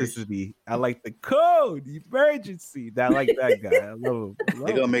than English. authenticity. I like the Code Emergency. I like that guy. I love him.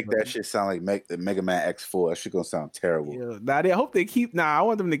 They're gonna make that shit sound like the Mega Man X4. That shit gonna sound terrible. Yeah, I hope they keep. I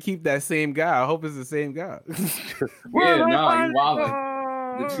want them to keep that same guy. I hope it's the same guy. Yeah, you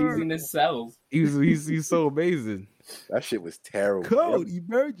wildin'. The cheesiness sells. He's so amazing. That shit was terrible. Code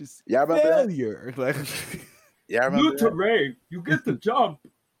Emergency. Y'all remember Failure. Like, yeah, I remember that. Ray, you get the jump.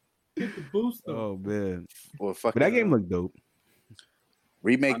 Get the booster. oh man. Well, But that game looked dope.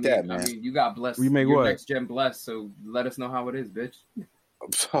 remake that, man. I mean, you got blessed. Remake Your what? next gen blessed, so let us know how it is, bitch.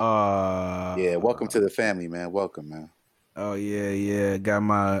 Yeah, welcome to the family, man. Welcome, man. Oh yeah. Got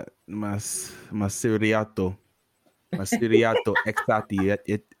my Siriato. My Siriato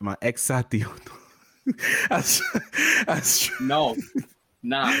Exati. My Exati. That's true. No,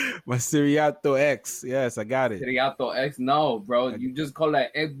 nah. My Siriato X. Yes, I got it. Siriato X. No, bro. You just call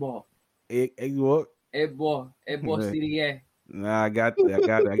that Egbo. What? Egbo Sirie. Nah, I got the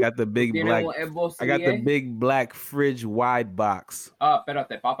big black. I got the big black fridge wide box. Ah,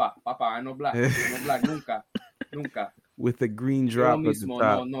 espérate, papa, I no black. Nunca. With the green drop at the mismo,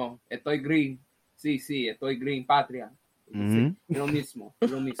 top. no. Estoy green. Sí, estoy green. Patria. Mhm. Lo mismo.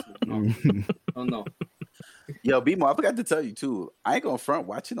 No. Yo, Bimo, I forgot to tell you too. I ain't gonna front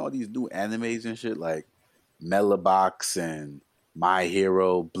watching all these new animes and shit like Melobox and My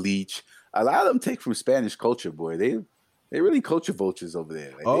Hero, Bleach. A lot of them take from Spanish culture, boy. They really culture vultures over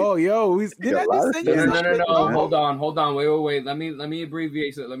there. Like, Oh, yo, did I just send you No. something? Hold on. Wait. Let me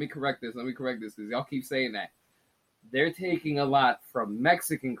abbreviate it. Let me correct this because y'all keep saying that. They're taking a lot from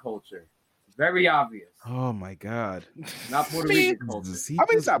Mexican culture. Very obvious. Oh my God. Not Puerto Rican culture. I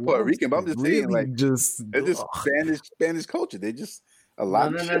mean, it's not Puerto Rican, but I'm just saying, like, it's ugh. just Spanish culture. They just a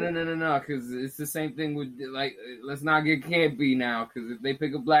lot. No, of shit. no. Because it's the same thing with, like, let's not get campy now. Because if they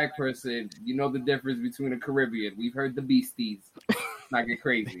pick a black person, you know the difference between a Caribbean. We've heard the beasties. Not get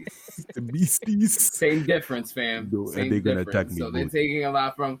crazy. The beasties. Same difference, fam. No, and Same they're gonna difference. attack me, So they're boy. taking a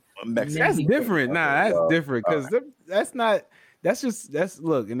lot from Mexican. That's different. Nah, that's Well, different because that's not. That's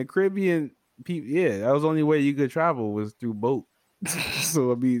look in the Caribbean. That was the only way you could travel was through boat.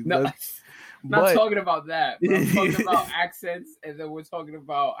 So I mean, No, not but talking about that. But I'm talking about accents, and then we're talking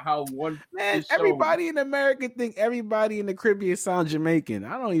about how one. man, is shown. everybody in America think everybody in the Caribbean sound Jamaican.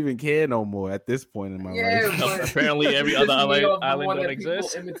 I don't even care no more at this point in my life. but Apparently every other pissing me off the island one don't that people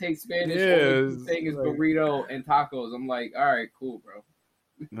exist. imitate Spanish. Yeah, All they keep saying is like- burrito and tacos. I'm like, all right, cool, bro.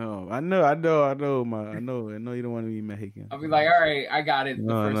 No, I know. You don't want to be Mexican. I'll be like, all right, I got it the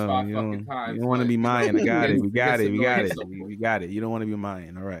first five you fucking times. You don't want to be Mayan. I got it. We got it. annoying. We got it. You don't want to be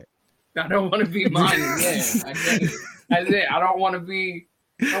Mayan. All right. I don't want to be Mayan. Yeah, I get it. That's it. I don't want to be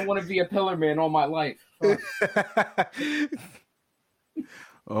a pillar man all my life. Fuck.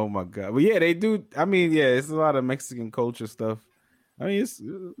 Oh my god! But yeah, they do. I mean, yeah, it's a lot of Mexican culture stuff. I mean,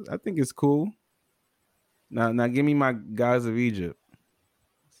 I think it's cool. Now, give me my guys of Egypt.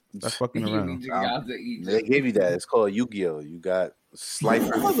 Stop fucking around. They gave you that. It's called Yu-Gi-Oh. You got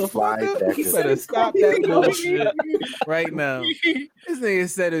Slifer, Fly. You better stop that bullshit right now. This nigga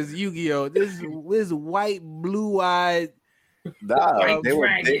said it's Yu-Gi-Oh. This white, blue-eyed. Nah, they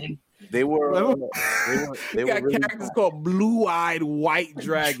were got really characters called Blue-Eyed White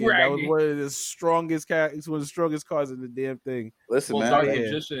Dragon. That was one of the strongest characters, one of the strongest cards in the damn thing. Listen, Dark man.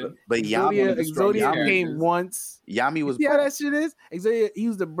 Magician. But Exodia came once. Yami was. See how that shit is? Exodia, he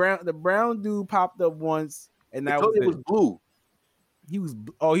was the brown dude popped up once, and that was blue. He was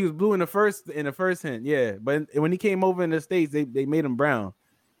blue in the first hint, yeah. But when he came over in the States, they made him brown.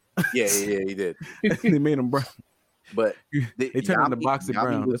 Yeah, he did. They made him brown. But they turned him to boxing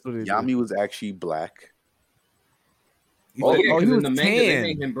brown. Yami was actually black. He was tan. They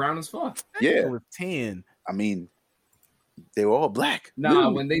made him brown as fuck. Yeah, he was tan. I mean, they were all black.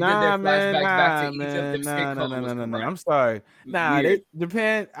 Nah, when they did their flashback back to Egypt, their skin color was no. I'm sorry.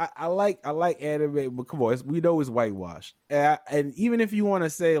 Japan. I like anime, but come on, we know it's whitewashed. And even if you want to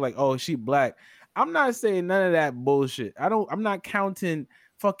say like, oh, she black, I'm not saying none of that bullshit. I'm not counting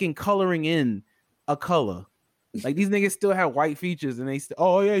fucking coloring in a color. Like these niggas still have white features, and they still,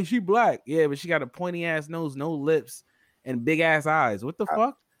 oh yeah, she black, yeah, but she got a pointy ass nose, no lips, and big ass eyes. What the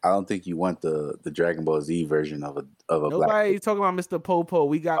fuck? I don't think you want the Dragon Ball Z version of a Nobody black. talking about Mr. Popo.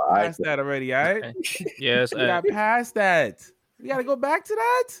 We got past that already, all right? Yes, we got past that. We gotta go back to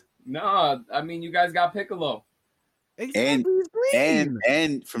that. No, I mean you guys got Piccolo. Exactly.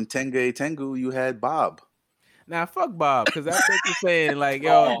 And from Tengu, you had Bob. Now fuck Bob, because that's what you're saying. Like,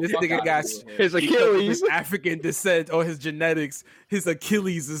 yo, this nigga got his Achilles, his African descent or his genetics. His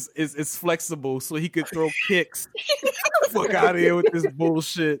Achilles is flexible, so he could throw kicks. Fuck out of here with this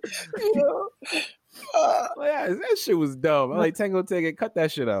bullshit. Yeah, that shit was dumb. I like Tango Tega, cut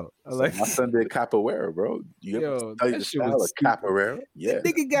that shit out. I like my son did capoeira, bro. You ever the style of capoeira? Yeah, that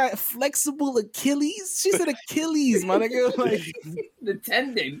nigga got flexible Achilles. She said Achilles, my nigga. Like the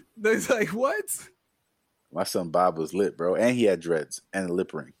tendon. It's like what? My son Bob was lit, bro, and he had dreads and a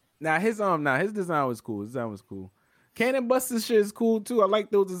lip ring. His design was cool. Cannon Buster shit is cool too. I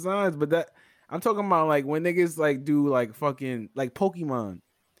like those designs, but that I'm talking about like when niggas like do like fucking like Pokemon.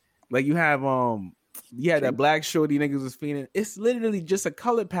 Like you have that black shorty niggas was feeding. It's literally just a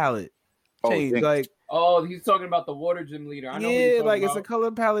color palette change. He's talking about the water gym leader. I know. Yeah, like it's a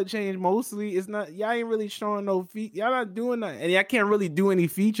color palette change mostly. It's not. Y'all ain't really showing no feet. Y'all not doing that, and y'all can't really do any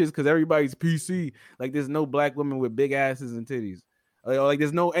features because everybody's PC. Like there's no black women with big asses and titties. Like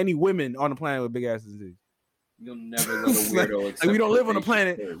there's no any women on the planet with big asses and titties. You'll never let a weirdo. Like we don't live on a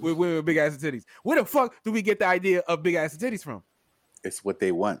planet with women with big asses and titties. Where the fuck do we get the idea of big ass and titties from? It's what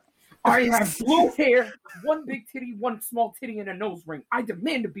they want. I have blue hair, one big titty, one small titty, and a nose ring. I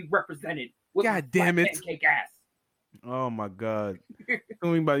demand to be represented. With God damn it! Pancake ass. Oh my god!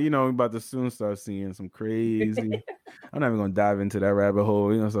 we about to soon start seeing some crazy. I'm not even gonna dive into that rabbit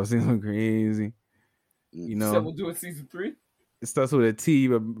hole. Start seeing some crazy. So we'll do it season 3. It starts with a T,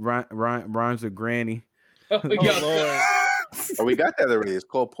 but rhymes with granny. Oh Lord! Oh, we got that already. It's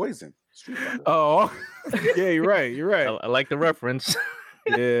called Poison. Oh, yeah, you're right. I like the reference.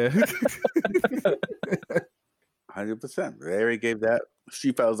 Yeah. 100%. They already gave that.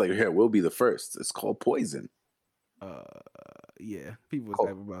 Street Fighter was like, here, we'll be the first. It's called Poison. Yeah, people was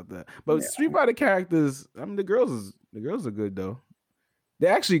hype about that. But Street Fighter characters, I mean, the girls are good though.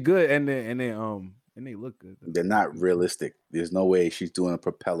 They're actually good, and they look good. They're not realistic. There's no way she's doing a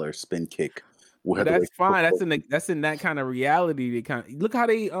propeller spin kick. That's fine. That's in that kind of reality. They kind of look how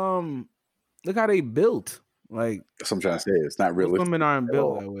they built. Like that's what I'm trying to say. It's not realistic. Women aren't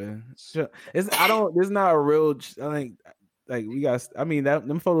built that way. Sure. There's not a real. I think like we got. I mean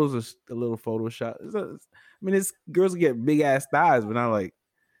them photos are a little Photoshop. It's girls get big ass thighs, but not like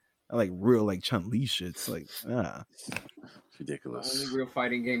real like Chun-Li shits. Like ridiculous. The only real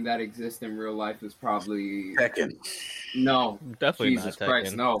fighting game that exists in real life is probably Tekken. No, definitely Jesus not Tekken.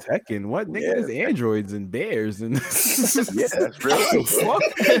 Christ, no. Tekken, what nigga is androids and bears and yeah, that's real.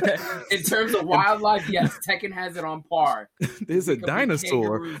 In terms of wildlife, yes, Tekken has it on par. There's a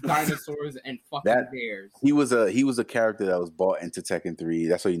dinosaur, kangaroos, dinosaurs, and fucking bears. He was a character that was bought into Tekken 3.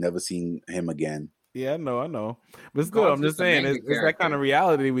 That's why you never seen him again. Yeah, I know. But still, Gaunt's I'm just just a saying, manga it's that kind character. of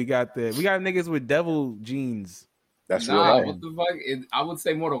reality we got there. We got niggas with devil genes. That's real Nah, life. what the fuck? I would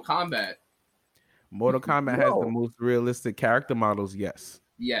say Mortal Kombat. Mortal Kombat has the No. most realistic character models. Yes,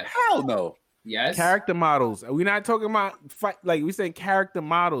 Yes. Hell no. Yes. character models. We're not talking about fight. Like we saying character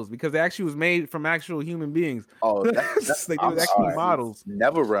models because they actually was made from actual human beings. Oh, that's Like they was actually sorry. models.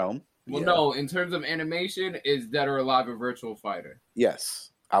 NetherRealm. Well, Yeah. no, in terms of animation, is Dead or Alive a virtual fighter?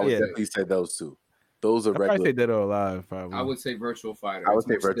 Yes, I would Yeah. definitely say those two. Those are I probably say regular. Dead or Alive. Probably. I would say virtual fighter. I would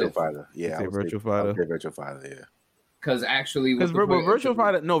say Virtual Fighter. You Yeah, say I would Virtual I Fighter. would say Virtual Fighter. Yeah. Because actually, Because with the- Virtual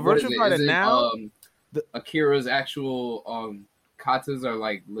Fighter, no, what is Virtual it? Fighter Is it, now. Akira's actual katas are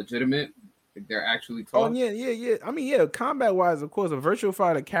like legitimate. They're actually Oh taught. yeah. I mean, yeah, combat wise, of course, a Virtual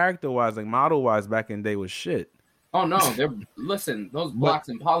Fighter character wise, like model wise, back in the day was shit. Oh no, listen. Those blocks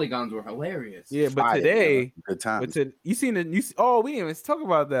and polygons were hilarious. Yeah, but Fire, today, good times. we didn't even talk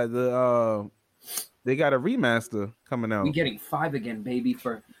about that. They got a remaster coming out. We getting 5 again, baby,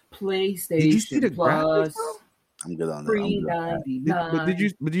 for PlayStation Did you see the graphics? Plus. Bro? I'm good on that. I'm good on that.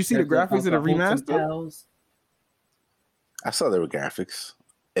 $3.99. Did you see the graphics of the remaster? I saw the graphics.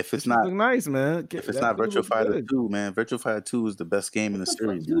 If it's It not look nice, man. if it's not Virtual Fighter 2, man, Virtual Fighter 2 is the best game in the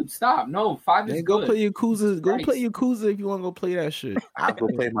series. Man. Dude, stop! No, 5 is Man, good. go play Yakuza. Go Christ. play Yakuza if you want to go play that shit. I'll go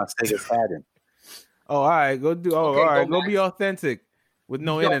play my Sega Saturn. Oh, all right. Go do. Oh, Okay, all right. go Go be authentic with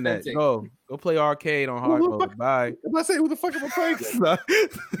no Be internet. authentic. Go play arcade on hard mode. Bye. If I say who the fuck am I playing?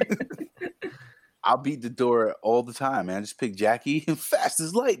 I'll beat the door all the time, man. Just pick Jackie and fast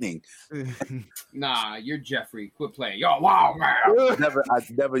as lightning. Nah, you're Jeffrey. Quit playing. Yo, wow, man. I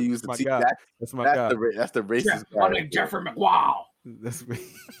never used the My T. God. That's my guy. That's the racist My guy. name Jeffrey McWow. That's me.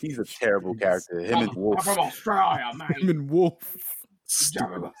 He's a terrible character. Him and I'm Wolf. from Australia, man. Him and Wolf.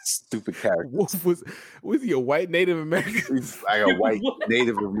 Stupid character. Wolf was he a white Native American? He's like a white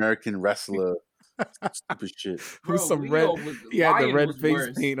Native American wrestler. Stupid shit. Bro, With some Leo red. was- He had the Lion red was face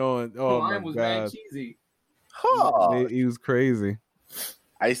worse. paint on. Oh Lion my was mad god. cheesy. Huh. He was crazy.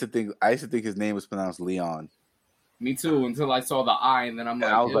 I used to think his name was pronounced Leon. Me too, until I saw the eye, and then I'm And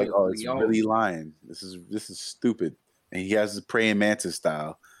like, I was like, ew, oh, it's Leon. really Lion. This is stupid. And he has his praying mantis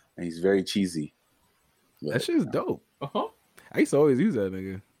style, and he's very cheesy. That But shit is dope. Uh-huh. I used to always use that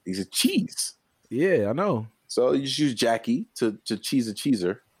nigga. he's a cheese. Yeah, I know. So you just use Jackie to cheese a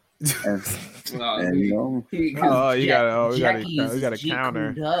cheeser. And, and you know, Oh, you gotta. Jackie We got to uses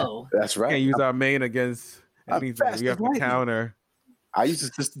counter. G-Kudo. that's right. Can't use our main against I'm anything. fast We have as to lightning. counter. I use the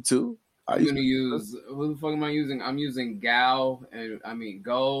system too. I'm gonna use who the fuck am I using? I'm using Go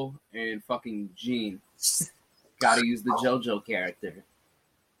and fucking Gene. Gotta use the JoJo character.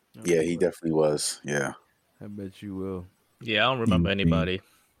 Yeah, he definitely was. Yeah. I bet you will. Yeah, I don't remember anybody.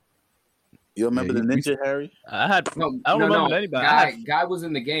 You remember Yeah, the ninja, Harry? I had. No, I don't no, remember no. anybody. I had- Guy was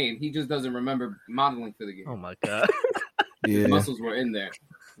in the game. He just doesn't remember modeling for the game. Oh my god. Yeah, The muscles were in there.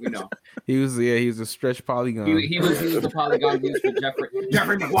 We know. he was. Yeah, he was a stretch polygon. He was the polygon used for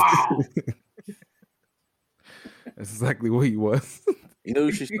Jeffrey McWow. That's exactly what he was. You know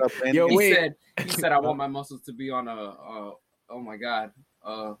you should start playing. Yo, the game? wait. He said I want my muscles to be on a oh my god.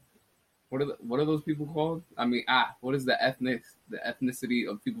 What are those people called? I mean, what is the ethnicity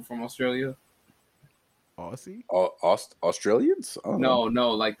of people from Australia? Aussie. Australians? Oh,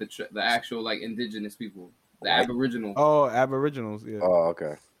 No, like the actual like indigenous people, the White? Aboriginal. Oh, Aboriginals. Yeah. Oh,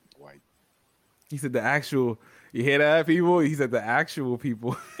 okay. White. He said the actual. You hear that, people? He said the actual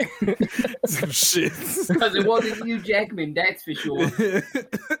people. Some shit. Because it wasn't Hugh Jackman, that's for sure.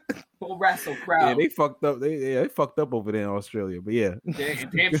 Whole wrestle Yeah, crowd. they fucked up. They fucked up over there in Australia. But yeah.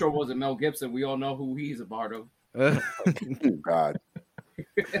 Damn sure wasn't Mel Gibson. We all know who he's a part of. Oh, God.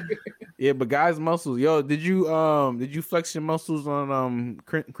 Yeah, but guys, muscles. Yo, did you flex your muscles on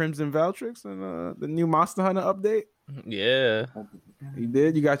Crimson Valtrix and the new Monster Hunter update? Yeah. You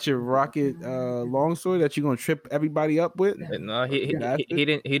did. You got your rocket longsword that you gonna trip everybody up with. No, he That's he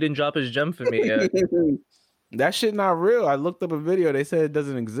didn't drop his gem for me yet. That shit not real. I looked up a video. They said it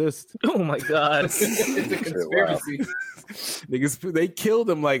doesn't exist. Oh my god. It's a conspiracy. Niggas, they killed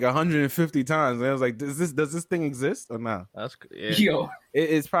him like 150 times. And I was like, does this thing exist or not? That's yeah. Yo,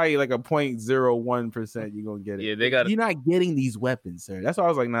 It's probably like a 0.01% you're gonna get it. Yeah, they got You're not getting these weapons, sir. That's why I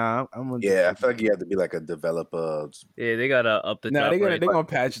was like, nah, I'm gonna Yeah, I feel like you have to be like a developer. yeah, they gotta up the Nah, drop they're rate. gonna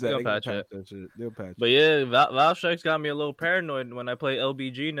patch that. They'll They gonna patch it. that shit. They'll patch it. But yeah, Valve Strikes got me a little paranoid when I play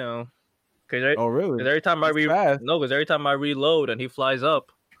LBG now. Cause Oh really? every time That's fast. because every time I reload and he flies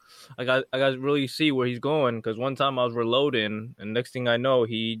up, I got to really see where he's going. Because one time I was reloading, and next thing I know,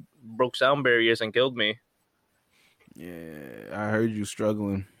 he broke sound barriers and killed me. Yeah, I heard you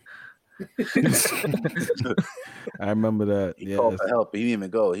struggling. I remember that. He called Yes. for help. He didn't even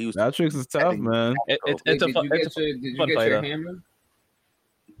go. He was Matrix is tough, man. It's Wait, a did fun, you it's get a your did you fun get your fighter. hammer?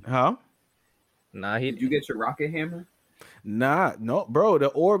 Huh? Nah, Did you get your rocket hammer? Nah, no, bro. The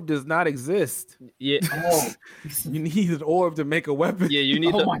orb does not exist. yeah, Oh, You need an orb to make a weapon. yeah. You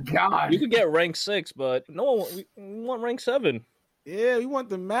need oh to. my god! You could get rank 6, but no one we want rank 7. Yeah, we want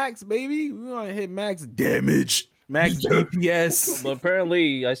the max, baby. We want to hit max damage, max DPS. But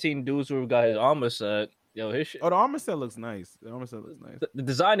apparently, I seen dudes who got his armor set. Yo, his shit. Oh, the armor set looks nice. The armor set looks nice. The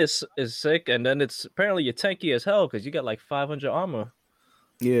design is sick, and then it's apparently you're tanky as hell because you got like 500 armor.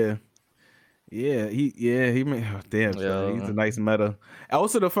 Yeah. He made damn son, he's Yeah. a nice meta.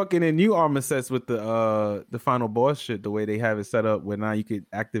 Also the fucking new armor sets with the final boss shit, the way they have it set up where now you could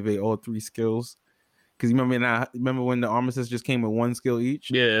activate all 3 skills. Cause you remember when the armor sets just came with 1 skill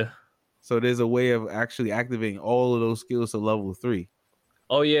each? Yeah. So there's a way of actually activating all of those skills to level 3.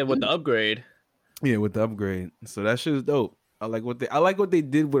 Oh yeah, with the upgrade. Yeah, with the upgrade. So that shit is dope. I like what they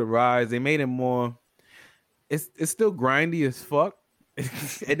did with Rise. They made it more. It's still grindy as fuck.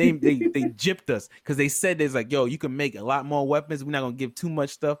 And they gypped us because they said there's like, yo, you can make a lot more weapons. We're not gonna give too much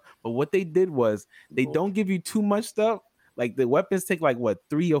stuff. But what they did was they don't give you too much stuff. Like the weapons take like what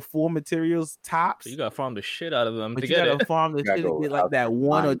 3 or 4 materials tops. So you gotta farm the shit out of them But to you get gotta it. farm the Gotta shit to go get like out that and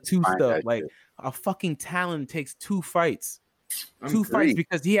 1 or find 2 that stuff. Like shit. a fucking Talon takes 2 fights. I'm 2 three. fights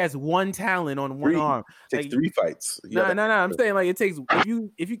because he has 1 Talon on 1 Three. arm. Takes Like, 3 fights. You No, gotta- I'm saying like it takes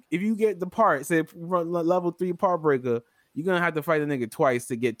if you get the part, say level 3 part breaker, you're gonna have to fight the nigga twice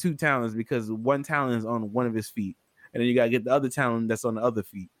to get 2 talons because 1 talon is on one of his feet, and then you gotta get the other talon that's on the other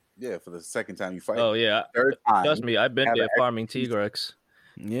feet. Yeah, for the second time you fight. Oh yeah. Third time. Trust me, I've been have there an farming Tigrex.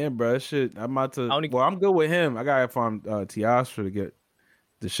 Yeah, bro, shit. I'm about to. I only- Well, I'm good with him. I gotta farm Teostra to get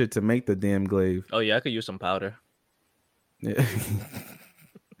the shit to make the damn glaive. Oh yeah, I could use some powder. Yeah.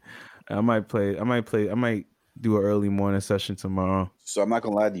 I might do an early morning session tomorrow. So I'm not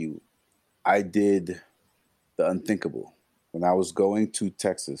gonna lie to you. I did the unthinkable. When I was going to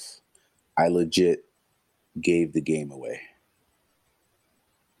Texas, I legit gave the game away.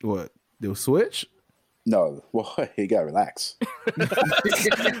 What? The Switch? No, well, you gotta relax.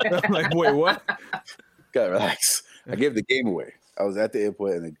 I'm like, wait, what? Gotta relax. I gave the game away. I was at the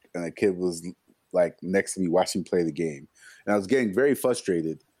airport and a kid was like next to me watching me play the game. And I was getting very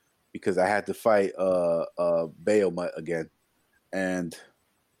frustrated because I had to fight Bahamut again. And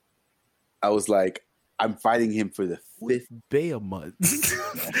I was like, I'm fighting him for the 5th. Bahamut.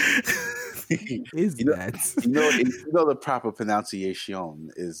 Is You know- that? You know the proper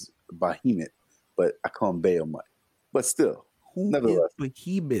pronunciation is Behemoth, but I call him Bahamut. But still, Who nevertheless. is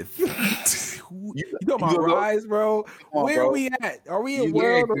Behemoth? You You talking about don't know- Rise, bro? Come on, Where bro. are we at? Are we in Yeah,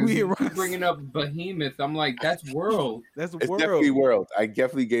 World or 'cause are we in you keep Rise? bringing up Behemoth. I'm like, that's World. That's It's World. definitely World. I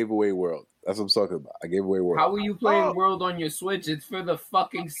definitely gave away World. That's what I'm talking about. I gave away World. How are you playing Oh. World on your Switch? It's for the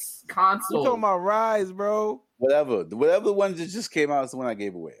fucking We console. talking about Rise, bro. Whatever the one that just came out is the one I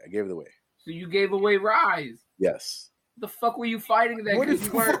gave away. I gave it away. So you gave away Rise. Yes. The fuck were you fighting then? What 'Cause is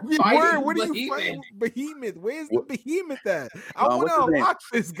you weren't the fighting word? What are you Behemoth. fighting? Behemoth. Where's the What- Behemoth at? I what's want his to name? unlock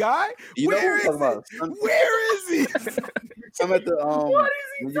this guy. You know Where what is I'm talking it? about. Where is he? Some at the What is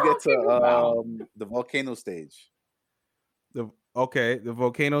he when you get talking about? to the volcano stage. the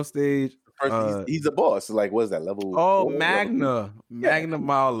volcano stage. First, he's the boss. So like, what is that level? Oh, 4? Magna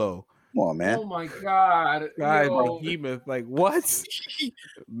Malo. Come on, man. Oh my god. Guy Yo. Behemoth. Like what?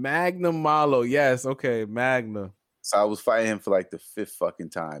 Magna Malo. Yes. Okay. Magna. So I was fighting him for like the 5th fucking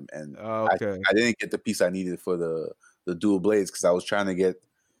time, and Okay. I didn't get the piece I needed for the dual blades because I was trying to get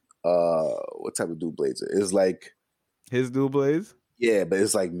what type of dual blades? It's like His dual blades. yeah, but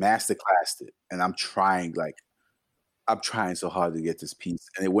it's like master classed it, and I'm trying so hard to get this piece,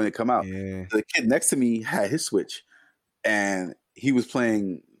 and it wouldn't come out. Yeah. The kid next to me had his Switch, and he was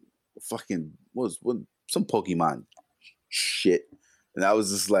playing fucking some Pokemon shit, and I was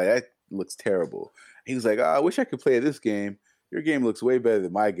just like, that looks terrible. He was like, I wish I could play this game. Your game looks way better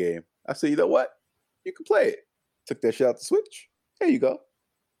than my game. I said, you know what? You can play it. Took that shit out the Switch. There you go.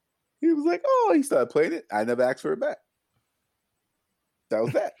 He was like, oh, he started playing it. I never asked for it back. That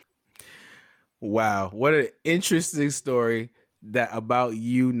was that. Wow. What an interesting story that about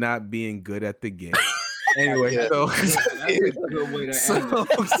you not being good at the game. Anyway, Yeah. so That's a good way to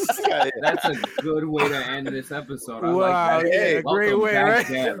end it. That's a good way to end this episode. I wow, like that. yeah, Hey, great Welcome way, back,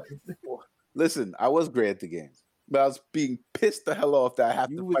 right? Dev. Listen, I was great at the games, but I was being pissed the hell off that I have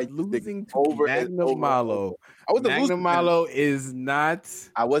You to was fight this nigga losing to over and Magna over and Malo. over. I wasn't Magna losing. Malo is not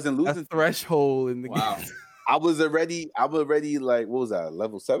I wasn't a losing. threshold in the Wow. game. I was already like, what was that?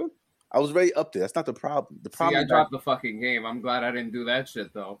 Level 7? I was already up there. That's not the problem. The See, problem I is dropped the fucking game. I'm glad I didn't do that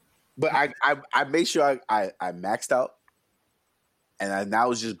shit though. But I made sure I maxed out, and I now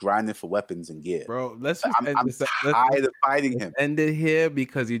was just grinding for weapons and gear. Bro, let's just I'm tired of fighting him. End it here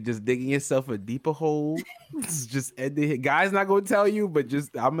because you're just digging yourself a deeper hole. Just end it here. Guy's not gonna tell you, but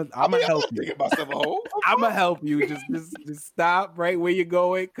just I'm gonna help you. Digging myself a hole. I'm gonna help you. Just stop right where you're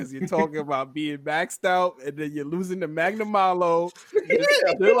going because you're talking about being maxed out and then you're losing the Magnum Malo. Just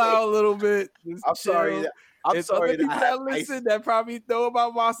chill out a little bit. Just I'm sorry. chill. I'm It's sorry other people that that listen that probably know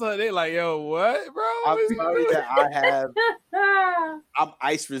about Monster Hunter. They're like, yo, what, bro? I'm sorry that I'm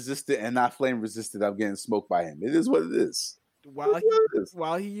ice resistant and not flame resistant. I'm getting smoked by him. It is what it is.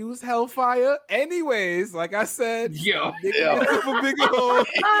 While he used Hellfire, anyways, like I said, Yo. a bigger hole.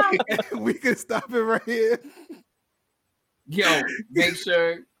 We can stop it right here. Yo, make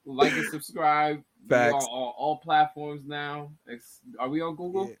sure like and subscribe. Facts. We are on all platforms now. Are we on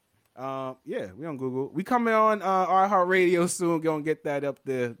Google? Yeah, we on Google. We coming on iHeartRadio soon. Gonna get that up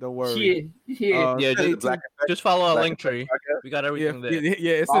there. Don't worry. Yeah. Just follow our link tree. We got everything there.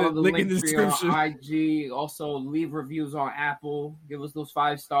 Yeah, it's Follow a the link in the link tree description. on IG. Also, leave reviews on Apple. Give us those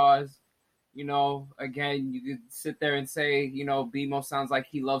 5 stars. You know, again, you could sit there and say, you know, BMO sounds like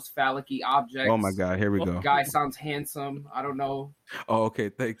he loves phallic-y objects. Oh my God, here we go. Guy sounds handsome. I don't know. Oh, okay,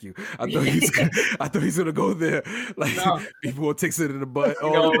 thank you. I thought he's gonna go there. Like people will take it in the butt,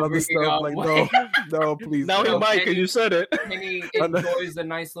 all that other stuff. Like no, please. Now he might because you said it. Kenny enjoys a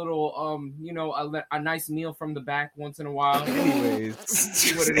nice little, you know, a nice meal from the back once in a while. Anyways,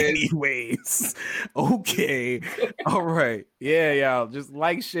 See what it is. Anyways, okay, all right, yeah, y'all. Just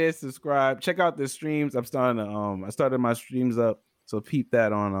like, share, subscribe. Check out the streams. I started my streams up, so peep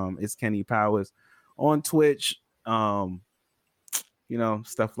that on It's Kenny Powers on Twitch. You know,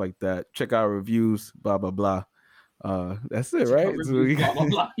 stuff like that. Check out reviews, blah blah blah. That's it, right? Blah, blah,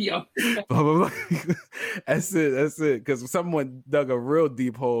 blah, yo. Blah, blah, blah. That's it. Because someone dug a real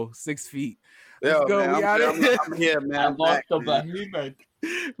deep hole, 6 feet. Let's go. Man, we out of here. I'm here, man. I lost the man. behemoth.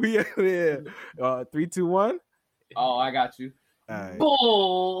 We out here. 3, 2, 1. Oh, I got you. All right.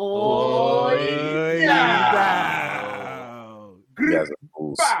 Boy, Boy down. down. You guys are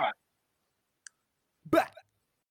fools. Bow.